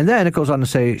 And then it goes on to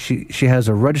say she has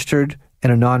a registered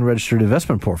and a non-registered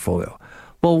investment portfolio.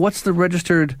 Well, what's the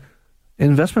registered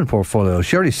investment portfolio?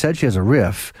 She already said she has a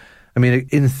RIF. I mean,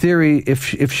 in theory,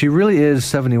 if she really is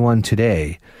 71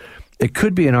 today, it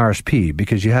could be an RSP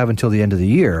because you have until the end of the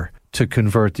year to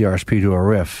convert the RSP to a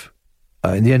RIF.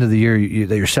 In the end of the year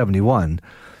that you're 71.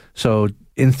 So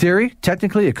in theory,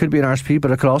 technically, it could be an RSP,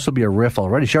 but it could also be a RIF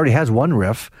already. She already has one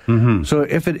RIF. Mm-hmm. So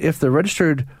if the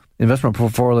registered investment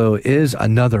portfolio is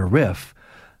another RIF,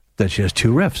 then she has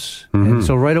two RIFs. Mm-hmm. And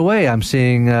so right away, I'm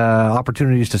seeing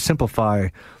opportunities to simplify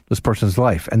this person's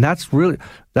life. And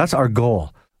that's our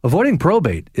goal. Avoiding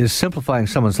probate is simplifying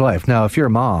someone's life. Now, if you're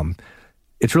a mom,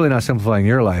 it's really not simplifying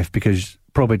your life because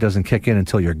probate doesn't kick in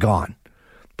until you're gone.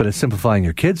 But it's simplifying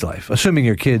your kid's life, assuming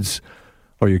your kids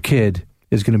or your kid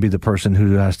is going to be the person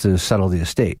who has to settle the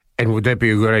estate. And would that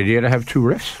be a good idea to have two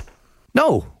RIFs?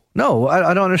 No,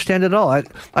 I don't understand it at all.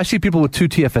 I see people with two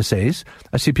TFSAs.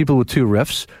 I see people with two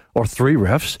RIFs or three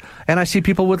RIFs. And I see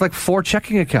people with like 4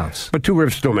 checking accounts. But two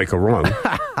RIFs don't make a wrong.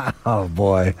 Oh,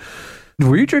 boy.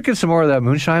 Were you drinking some more of that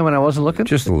moonshine when I wasn't looking?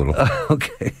 Just a little.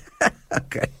 Okay.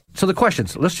 Okay. So the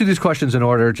questions. Let's do these questions in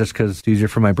order just because it's easier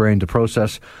for my brain to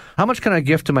process. How much can I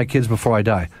gift to my kids before I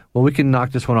die? Well, we can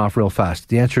knock this one off real fast.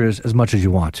 The answer is as much as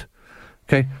you want.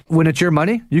 Okay? When it's your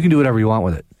money, you can do whatever you want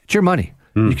with it. It's your money.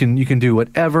 Mm. You can do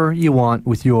whatever you want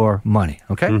with your money.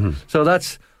 Okay? Mm-hmm. So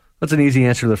that's an easy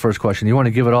answer to the first question. You want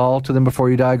to give it all to them before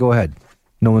you die? Go ahead.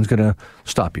 No one's going to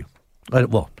stop you.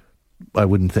 Well, I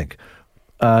wouldn't think.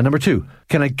 Number 2,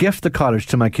 can I gift the cottage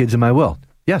to my kids in my will?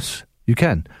 Yes, you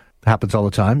can. It happens all the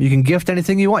time. You can gift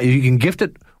anything you want. You can gift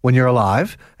it when you're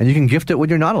alive, and you can gift it when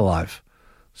you're not alive.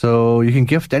 So you can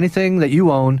gift anything that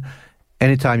you own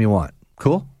anytime you want.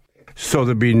 Cool? So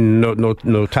there'd be no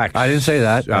tax. I didn't say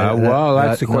that. Well,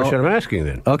 that's the question I'm asking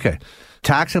then. Okay.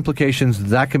 Tax implications,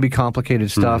 that can be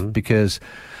complicated stuff because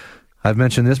I've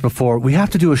mentioned this before. We have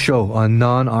to do a show on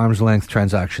non-arm's length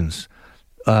transactions.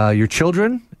 Your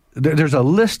children, there's a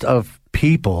list of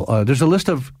people, there's a list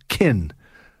of kin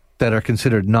that are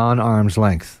considered non-arm's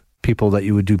length, people that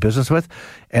you would do business with,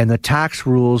 and the tax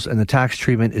rules and the tax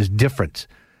treatment is different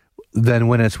than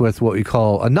when it's with what we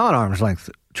call a non-arm's length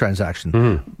transaction.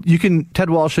 Mm-hmm. Ted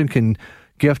Walshin can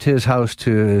gift his house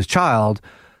to his child.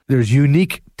 There's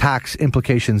unique tax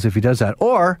implications if he does that.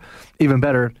 Or, even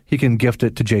better, he can gift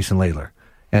it to Jason Laidler.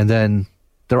 And then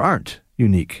there aren't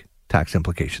unique tax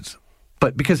implications.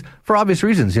 But because, for obvious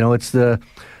reasons, it's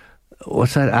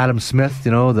what's that, Adam Smith,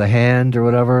 the hand or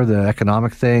whatever, the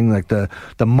economic thing, like the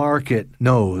market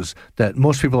knows that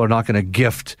most people are not going to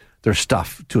gift their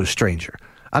stuff to a stranger.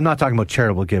 I'm not talking about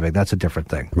charitable giving. That's a different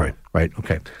thing. Right.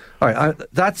 Okay. All right.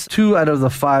 That's 2 out of the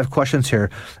 5 questions here.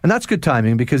 And that's good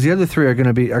timing because the other 3 are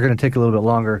going to take a little bit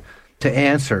longer to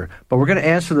answer. But we're going to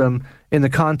answer them in the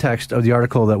context of the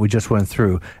article that we just went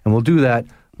through. And we'll do that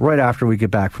right after we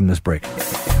get back from this break.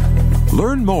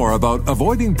 Learn more about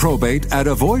avoiding probate at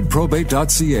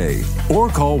avoidprobate.ca or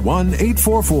call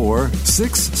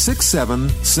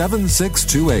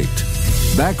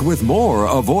 1-844-667-7628. Back with more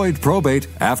Avoid Probate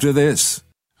after this.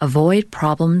 Avoid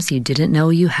problems you didn't know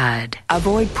you had.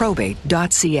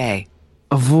 Avoidprobate.ca.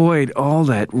 Avoid all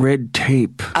that red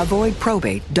tape.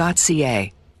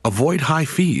 Avoidprobate.ca. Avoid high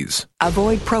fees.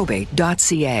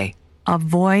 Avoidprobate.ca.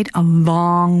 Avoid a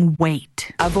long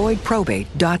wait.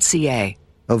 Avoidprobate.ca.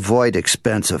 Avoid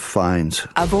expensive fines.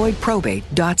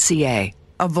 Avoidprobate.ca.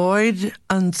 Avoid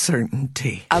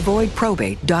uncertainty.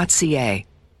 Avoidprobate.ca.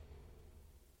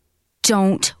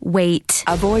 Don't wait.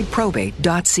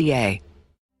 Avoidprobate.ca.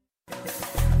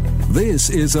 This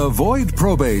is Avoid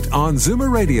Probate on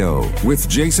Zoomer Radio with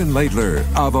Jason Laidler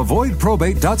of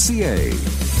avoidprobate.ca.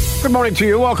 Good morning to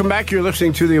you. Welcome back. You're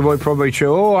listening to the Avoid Probate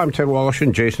Show. I'm Ted Walsh,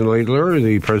 and Jason Laidler,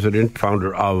 the president,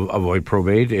 founder of Avoid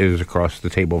Probate, is across the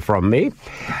table from me.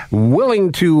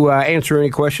 Willing to answer any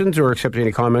questions or accept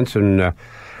any comments and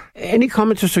any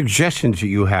comments or suggestions that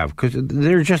you have, because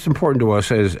they're just important to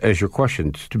us as your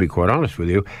questions, to be quite honest with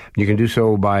you. You can do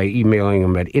so by emailing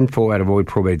them at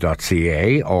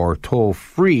info@avoidprobate.ca or toll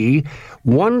free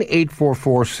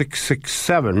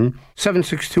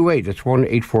 1-844-667-7628. That's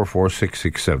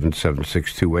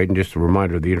 1-844-667-7628. And just a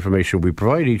reminder, the information we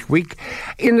provide each week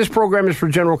in this program is for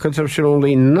general consumption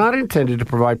only, not intended to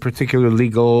provide particular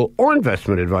legal or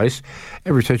investment advice.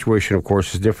 Every situation, of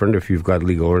course, is different. If you've got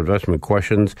legal or investment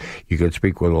questions, you can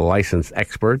speak with a licensed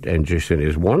expert, and Jason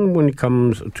is one when it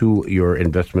comes to your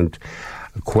investment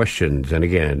questions. And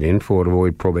again,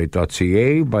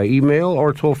 info@avoidprobate.ca by email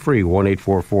or toll free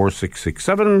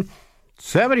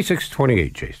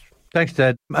 1-844-667-7628. Jason. Thanks,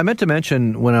 Ted. I meant to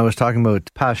mention when I was talking about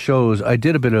past shows, I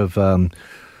did a bit of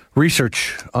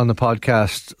research on the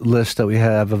podcast list that we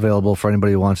have available for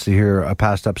anybody who wants to hear a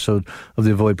past episode of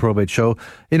the Avoid Probate show.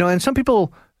 And some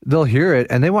people, they'll hear it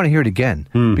and they want to hear it again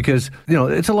because,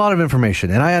 it's a lot of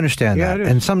information, and I understand that.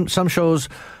 And some shows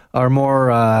are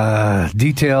more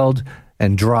detailed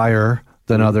and drier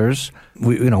than others.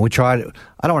 We try to,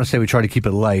 I don't want to say we try to keep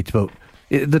it light, but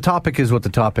the topic is what the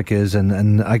topic is,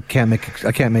 and I can't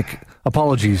make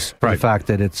apologies for the fact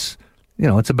that it's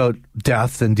about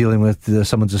death and dealing with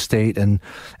someone's estate and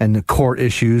the court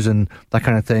issues and that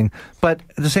kind of thing. But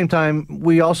at the same time,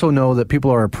 we also know that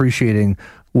people are appreciating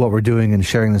what we're doing and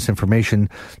sharing this information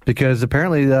because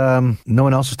apparently no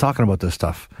one else is talking about this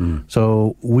stuff.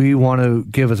 So we want to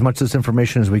give as much of this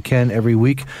information as we can every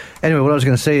week. Anyway, what I was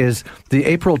going to say is the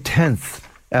April 10th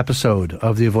episode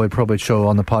of the Avoid Probate show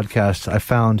on the podcast, I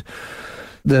found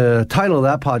the title of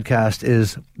that podcast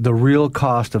is The Real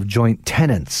Cost of Joint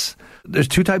Tenants. There's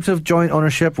two types of joint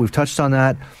ownership. We've touched on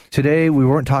that. Today, we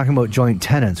weren't talking about joint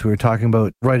tenants. We were talking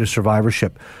about right of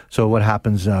survivorship. So what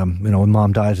happens, when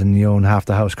mom dies and you own half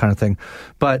the house kind of thing.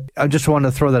 But I just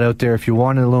wanted to throw that out there. If you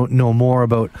want to know more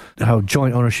about how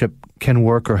joint ownership can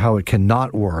work or how it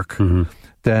cannot work,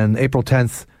 then April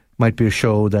 10th might be a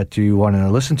show that you want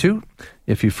to listen to.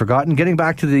 If you've forgotten, getting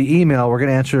back to the email, we're going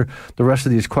to answer the rest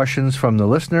of these questions from the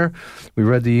listener. We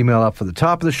read the email up for the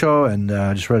top of the show and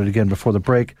just read it again before the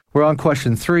break. We're on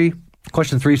question 3.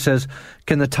 Question 3 says,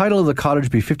 can the title of the cottage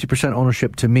be 50%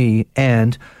 ownership to me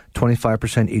and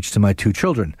 25% each to my 2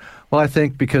 children? Well, I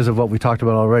think because of what we talked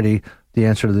about already, the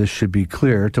answer to this should be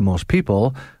clear to most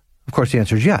people. Of course, the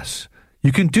answer is yes.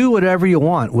 You can do whatever you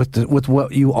want with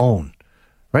what you own,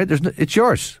 right? It's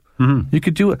yours. You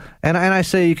could do it, and I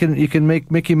say you can make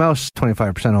Mickey Mouse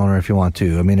 25% owner if you want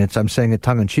to. I mean, I'm saying it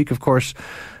tongue in cheek, of course,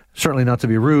 certainly not to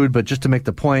be rude, but just to make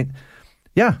the point.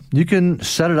 Yeah, you can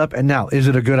set it up. And now, is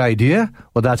it a good idea?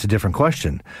 Well, that's a different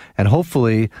question. And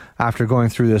hopefully, after going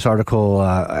through this article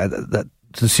that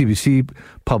the CBC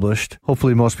published,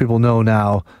 hopefully most people know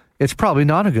now it's probably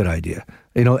not a good idea.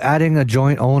 Adding a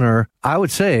joint owner, I would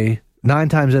say 9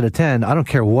 times out of 10, I don't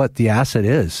care what the asset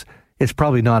is, it's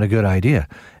probably not a good idea.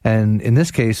 And in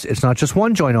this case, it's not just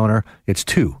one joint owner, it's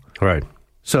 2. Right.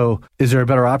 So is there a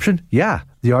better option? Yeah.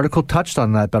 The article touched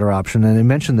on that better option, and it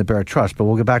mentioned the Bear Trust, but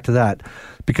we'll get back to that.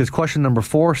 Because question number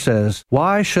 4 says,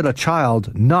 why should a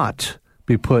child not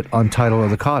be put on title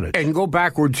of the cottage? And go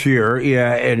backwards here,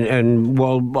 and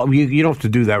you don't have to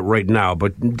do that right now,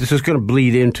 but this is going to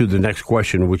bleed into the next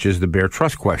question, which is the Bear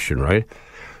Trust question, right?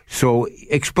 So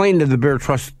explain to the Bear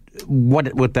Trust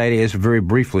what that is very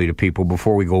briefly to people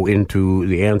before we go into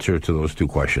the answer to those 2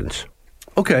 questions.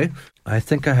 Okay. I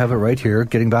think I have it right here.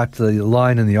 Getting back to the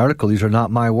line in the article, these are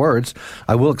not my words.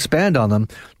 I will expand on them,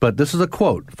 but this is a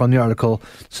quote from the article.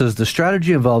 It says, the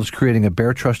strategy involves creating a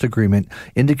Bear Trust agreement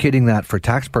indicating that for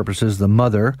tax purposes, the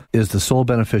mother is the sole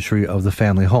beneficiary of the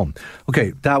family home.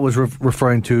 Okay, that was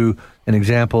referring to an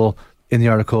example in the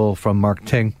article from Mark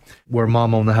Ting where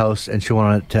mom owned the house and she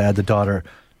wanted to add the daughter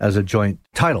as a joint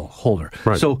title holder.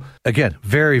 Right. So again,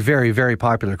 very, very, very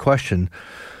popular question.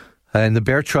 And the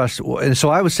Bear Trust, and so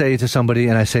I would say to somebody,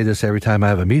 and I say this every time I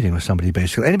have a meeting with somebody,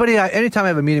 basically, anytime I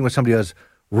have a meeting with somebody who has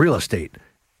real estate,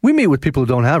 we meet with people who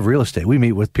don't have real estate. We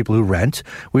meet with people who rent.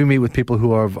 We meet with people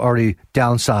who have already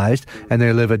downsized and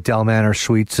they live at Del Manor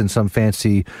Suites in some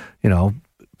fancy,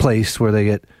 place where they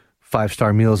get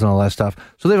 5-star meals and all that stuff.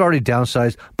 So they've already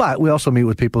downsized, but we also meet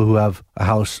with people who have a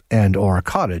house and or a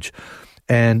cottage.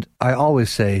 And I always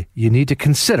say you need to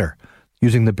consider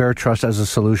using the Bear Trust as a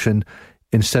solution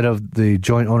instead of the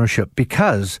joint ownership,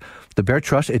 because the Bear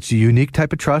Trust, it's a unique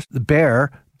type of trust. The Bear,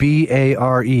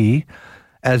 B-A-R-E,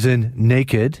 as in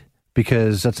naked,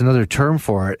 because that's another term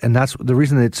for it. And that's the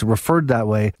reason it's referred that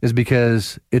way is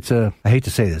because it's I hate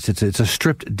to say this, it's a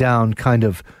stripped down kind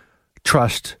of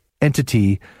trust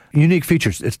entity. Unique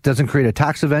features. It doesn't create a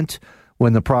tax event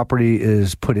when the property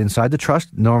is put inside the trust.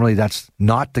 Normally that's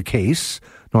not the case.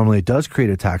 Normally it does create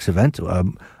a tax event. I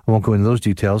won't go into those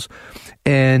details.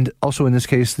 And also in this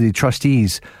case, the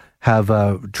trustees have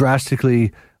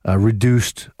drastically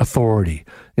reduced authority.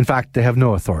 In fact, they have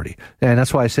no authority. And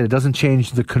that's why I said it doesn't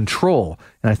change the control.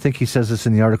 And I think he says this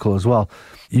in the article as well.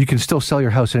 You can still sell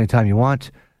your house anytime you want.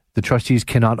 The trustees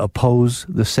cannot oppose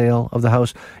the sale of the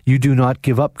house. You do not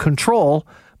give up control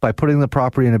by putting the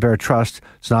property in a Bear Trust.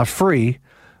 It's not free.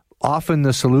 Often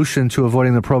the solution to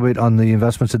avoiding the probate on the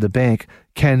investments at the bank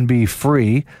can be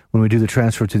free when we do the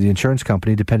transfer to the insurance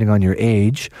company, depending on your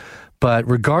age. But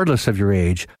regardless of your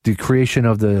age, the creation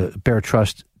of the Bear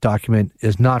Trust document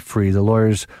is not free. The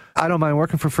lawyers, I don't mind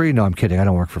working for free. No, I'm kidding. I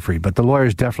don't work for free. But the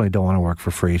lawyers definitely don't want to work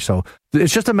for free. So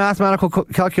it's just a mathematical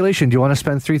calculation. Do you want to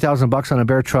spend $3,000 on a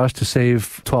bare trust to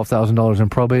save $12,000 in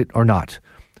probate or not?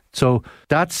 So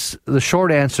that's the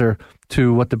short answer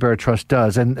to what the bare trust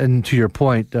does. And to your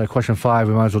point, question 5,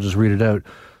 we might as well just read it out.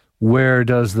 Where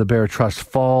does the bare trust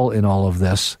fall in all of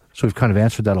this? So we've kind of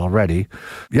answered that already.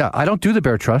 Yeah, I don't do the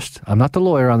bare trust. I'm not the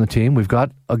lawyer on the team. We've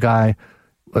got a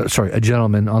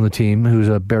gentleman on the team who's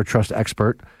a bare trust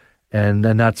expert, and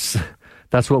that's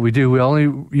what we do. We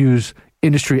only use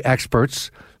industry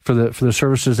experts for the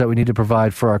services that we need to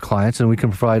provide for our clients, and we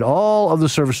can provide all of the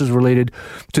services related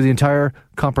to the entire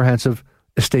comprehensive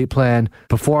estate plan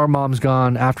before mom's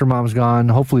gone, after mom's gone,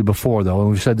 hopefully before, though,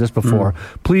 and we've said this before.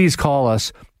 Please call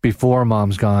us before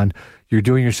mom's gone. You're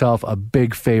doing yourself a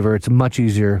big favor. It's much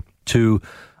easier to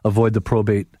avoid the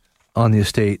probate on the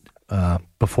estate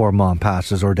before mom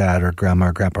passes, or dad, or grandma,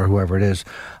 or grandpa, or whoever it is.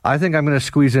 I think I'm going to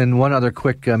squeeze in one other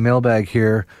quick mailbag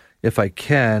here, if I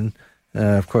can.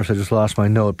 Of course, I just lost my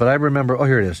note, but I remember,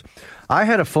 here it is. I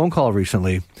had a phone call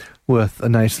recently with a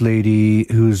nice lady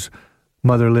whose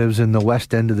mother lives in the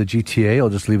west end of the GTA. I'll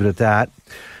just leave it at that.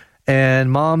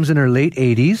 And mom's in her late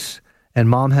 80s, and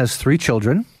mom has 3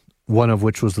 children, one of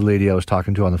which was the lady I was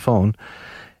talking to on the phone.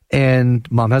 And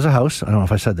mom has a house. I don't know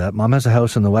if I said that. Mom has a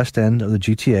house in the west end of the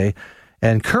GTA.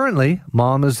 And currently,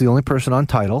 mom is the only person on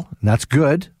title, and that's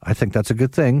good. I think that's a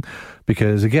good thing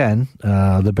because, again,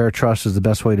 the bare trust is the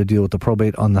best way to deal with the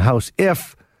probate on the house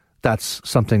if that's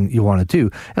something you want to do.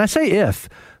 And I say if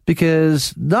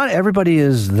because not everybody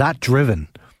is that driven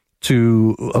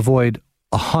to avoid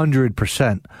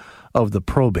 100% of the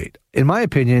probate. In my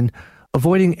opinion,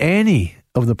 avoiding any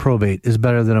of the probate is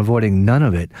better than avoiding none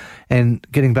of it. And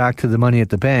getting back to the money at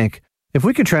the bank, if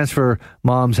we can transfer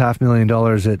mom's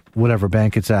 $500,000 at whatever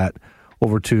bank it's at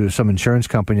over to some insurance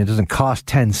company, it doesn't cost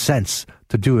 10 cents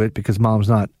to do it because mom's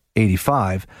not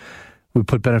 85. We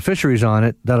put beneficiaries on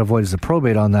it. That avoids the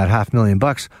probate on that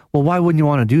 $500,000. Well, why wouldn't you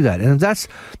want to do that? And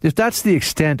if that's the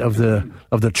extent of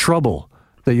the trouble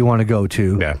that you want to go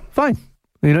to, fine.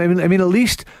 You know, I mean, at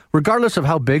least, regardless of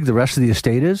how big the rest of the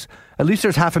estate is, at least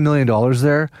there's $500,000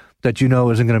 there that you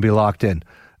know isn't going to be locked in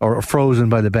or frozen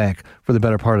by the bank for the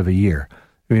better part of a year.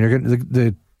 I mean,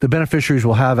 the beneficiaries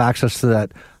will have access to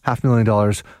that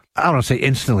 $500,000, I don't want to say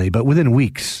instantly, but within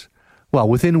weeks. Well,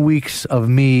 within weeks of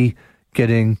me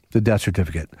getting the death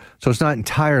certificate. So it's not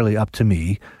entirely up to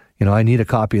me. You know, I need a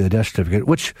copy of the death certificate,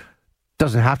 which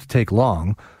doesn't have to take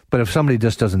long. But if somebody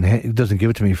just doesn't give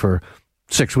it to me for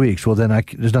 6 weeks, well, then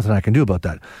there's nothing I can do about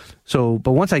that. So,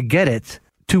 but once I get it,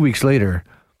 2 weeks later,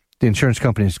 the insurance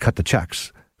companies cut the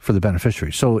checks for the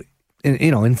beneficiary. So,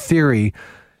 in theory,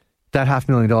 that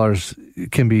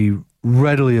 $500,000 can be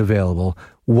readily available,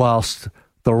 whilst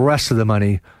the rest of the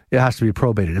money, it has to be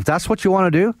probated. If that's what you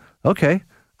want to do, okay.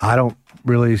 I don't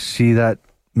really see that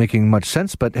making much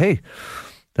sense, but hey,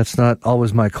 that's not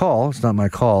always my call. It's not my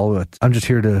call, but I'm just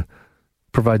here to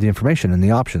provide the information and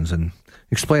the options and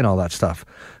explain all that stuff.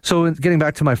 So getting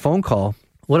back to my phone call,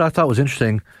 what I thought was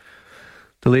interesting,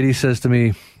 the lady says to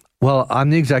me, well,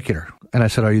 I'm the executor. And I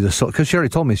said, are you the sole? Because she already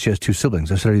told me she has 2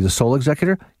 siblings. I said, are you the sole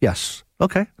executor? Yes.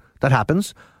 Okay. That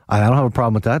happens. I don't have a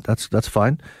problem with that. That's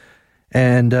fine.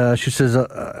 And she says,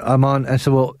 I'm on. I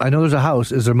said, well, I know there's a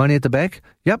house. Is there money at the bank?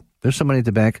 Yep, there's some money at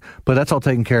the bank, but that's all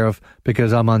taken care of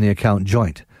because I'm on the account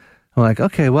joint. I'm like,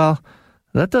 okay, well,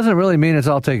 that doesn't really mean it's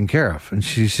all taken care of. And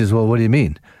she says, well, what do you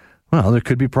mean? Well, there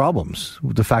could be problems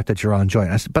with the fact that you're on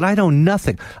joint. I said, but I know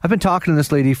nothing. I've been talking to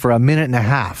this lady for a minute and a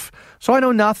half. So I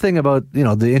know nothing about,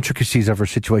 the intricacies of her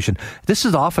situation. This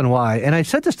is often why, and I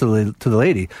said this to the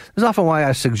lady, this is often why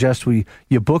I suggest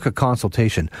you book a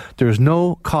consultation. There's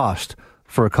no cost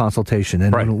for a consultation.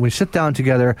 And when we sit down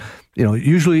together,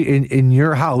 usually in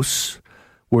your house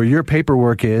where your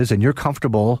paperwork is and you're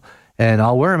comfortable, and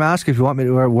I'll wear a mask if you want me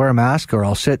to wear a mask, or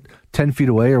I'll sit 10 feet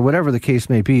away, or whatever the case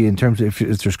may be in terms of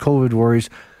if there's COVID worries.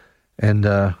 And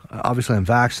obviously I'm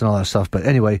vaxxed and all that stuff. But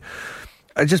anyway,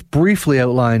 I just briefly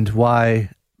outlined why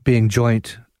being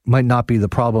joint might not be the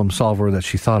problem solver that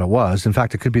she thought it was. In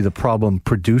fact, it could be the problem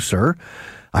producer.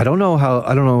 I don't know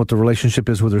what the relationship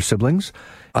is with her siblings.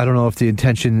 I don't know if the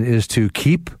intention is to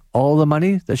keep all the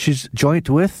money that she's joint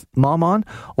with mom on,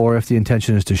 or if the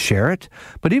intention is to share it.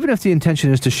 But even if the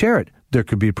intention is to share it, there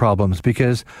could be problems,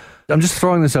 because I'm just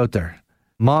throwing this out there.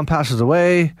 Mom passes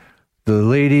away, the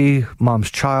lady, mom's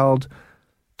child,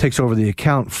 takes over the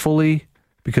account fully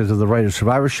because of the right of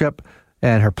survivorship,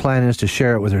 and her plan is to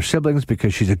share it with her siblings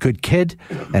because she's a good kid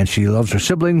and she loves her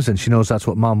siblings and she knows that's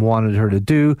what mom wanted her to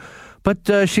do.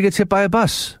 But she gets hit by a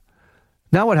bus.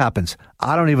 Now what happens?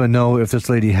 I don't even know if this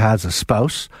lady has a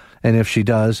spouse, and if she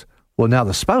does, well, now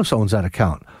the spouse owns that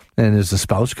account. And is the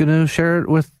spouse going to share it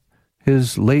with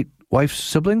his late wife's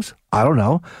siblings? I don't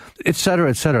know, et cetera,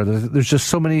 et cetera. There's just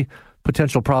so many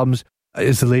potential problems.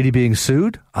 Is the lady being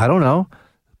sued? I don't know.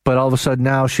 But all of a sudden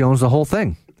now she owns the whole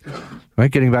thing,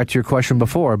 right? Getting back to your question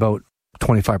before about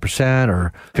 25%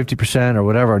 or 50% or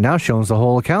whatever. Now she owns the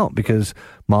whole account because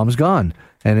mom's gone.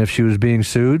 And if she was being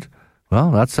sued,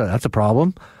 well, that's a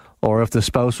problem. Or if the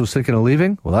spouse was thinking of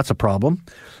leaving, well, that's a problem.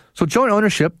 So joint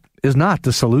ownership is not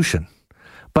the solution,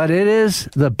 but it is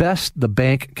the best the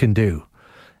bank can do.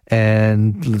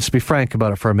 And let's be frank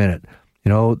about it for a minute. You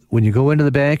know, when you go into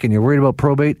the bank and you're worried about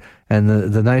probate and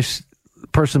the nice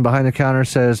person behind the counter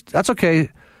says, that's okay,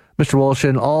 Mr.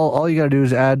 Wolshin, all you got to do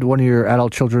is add one of your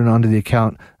adult children onto the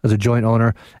account as a joint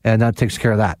owner, and that takes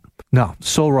care of that. No,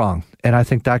 so wrong. And I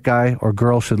think that guy or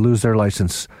girl should lose their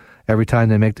license every time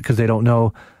they make, because they don't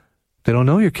know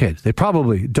your kid. They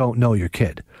probably don't know your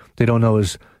kid. They don't know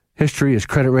his history, his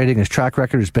credit rating, his track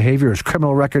record, his behavior, his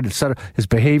criminal record, etc. His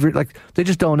behavior, like they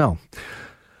just don't know.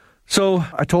 So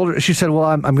I told her, she said, well,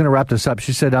 I'm going to wrap this up.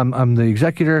 She said, I'm the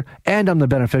executor and I'm the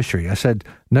beneficiary. I said,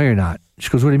 no, you're not. She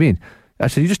goes, what do you mean? I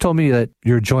said, you just told me that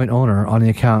you're a joint owner on the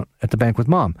account at the bank with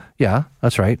mom. Yeah,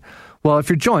 that's right. Well, if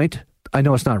you're joint, I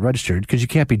know it's not registered because you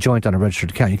can't be joint on a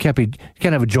registered account. You can't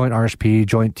have a joint RSP,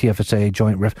 joint TFSA,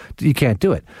 joint RIF. You can't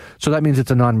do it. So that means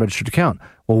it's a non-registered account.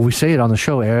 Well, we say it on the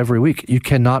show every week. You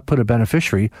cannot put a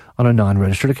beneficiary on a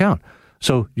non-registered account.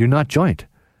 So you're not joint.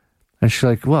 And she's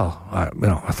like, well,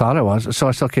 I thought I was. So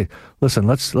I said, okay, listen,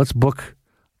 let's book.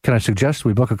 Can I suggest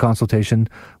we book a consultation?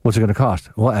 What's it going to cost?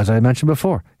 Well, as I mentioned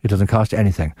before, it doesn't cost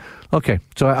anything. Okay,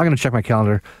 so I'm going to check my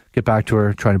calendar, get back to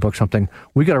her, try to book something.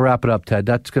 We got to wrap it up, Ted.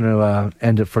 That's going to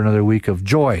end it for another week of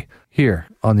joy here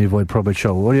on the Avoid Probate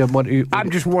Show. I'm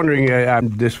just wondering,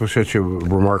 this was such a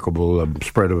remarkable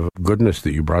spread of goodness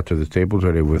that you brought to the table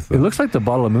today. With it looks like the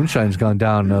bottle of moonshine's gone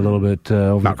down a little bit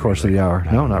over the course of the hour.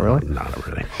 No, not really? Not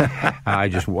really.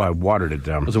 I watered it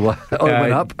down. It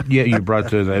went up? Yeah, you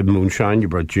brought the moonshine, you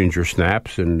brought ginger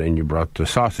snaps, and you brought the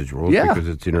sausage rolls because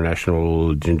it's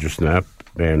International Ginger Snap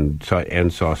and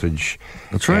sausage.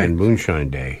 That's right. And Moonshine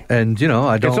Day. And,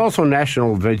 It's also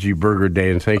National Veggie Burger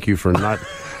Day, and thank you for not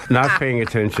paying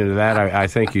attention to that. I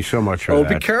thank you so much for that. Oh,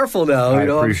 be careful now.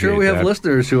 I'm sure we have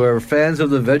listeners who are fans of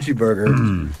the veggie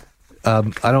burger.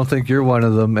 I don't think you're one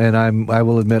of them, and I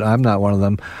will admit I'm not one of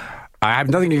them. I have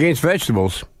nothing against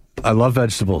vegetables. I love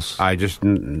vegetables. I just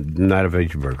not a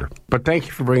veggie burger. But thank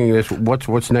you for bringing this.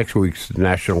 What's next week's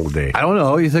National Day? I don't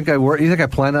know. You think I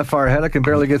plan that far ahead? I can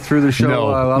barely get through the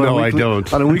show. I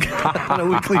don't. On a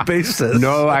weekly basis.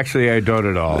 No, actually, I don't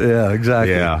at all. Yeah,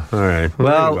 exactly. Yeah. All right.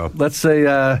 Well, let's say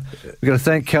we're going to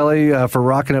thank Kelly for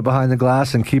rocking it behind the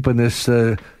glass and keeping this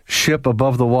ship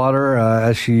above the water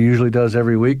as she usually does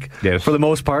every week. Yes. For the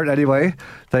most part, anyway.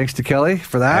 Thanks to Kelly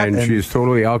for that. And she's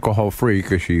totally alcohol-free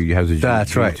because she has a G2.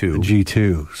 That's right,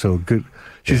 G2. So good.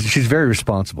 She's very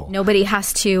responsible. Nobody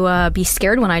has to be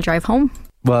scared when I drive home.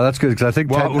 Well, that's good because I think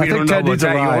Ted needs a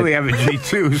ride. You only have a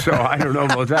G2, so I don't know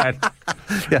about that.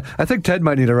 Yeah, I think Ted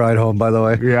might need a ride home, by the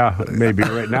way. Yeah, maybe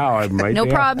right now I might. No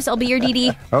probs. I'll be your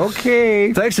DD.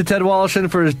 Okay. Thanks to Ted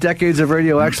Wolshin for his decades of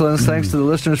radio excellence. Thanks to the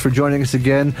listeners for joining us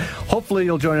again. Hopefully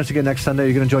you'll join us again next Sunday.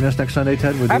 You're going to join us next Sunday,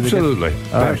 Ted? Absolutely.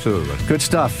 All right. Absolutely. Good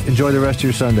stuff. Enjoy the rest of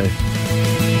your Sunday.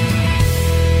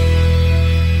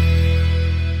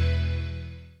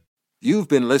 You've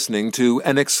been listening to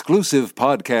an exclusive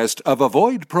podcast of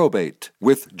Avoid Probate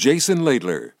with Jason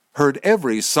Laidler. Heard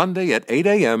every Sunday at 8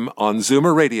 a.m. on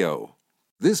Zoomer Radio.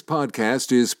 This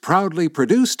podcast is proudly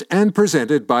produced and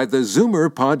presented by the Zoomer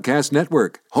Podcast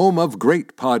Network, home of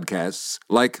great podcasts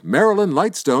like Marilyn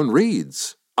Lightstone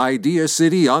Reads, Idea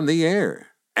City on the Air,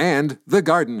 and The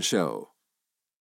Garden Show.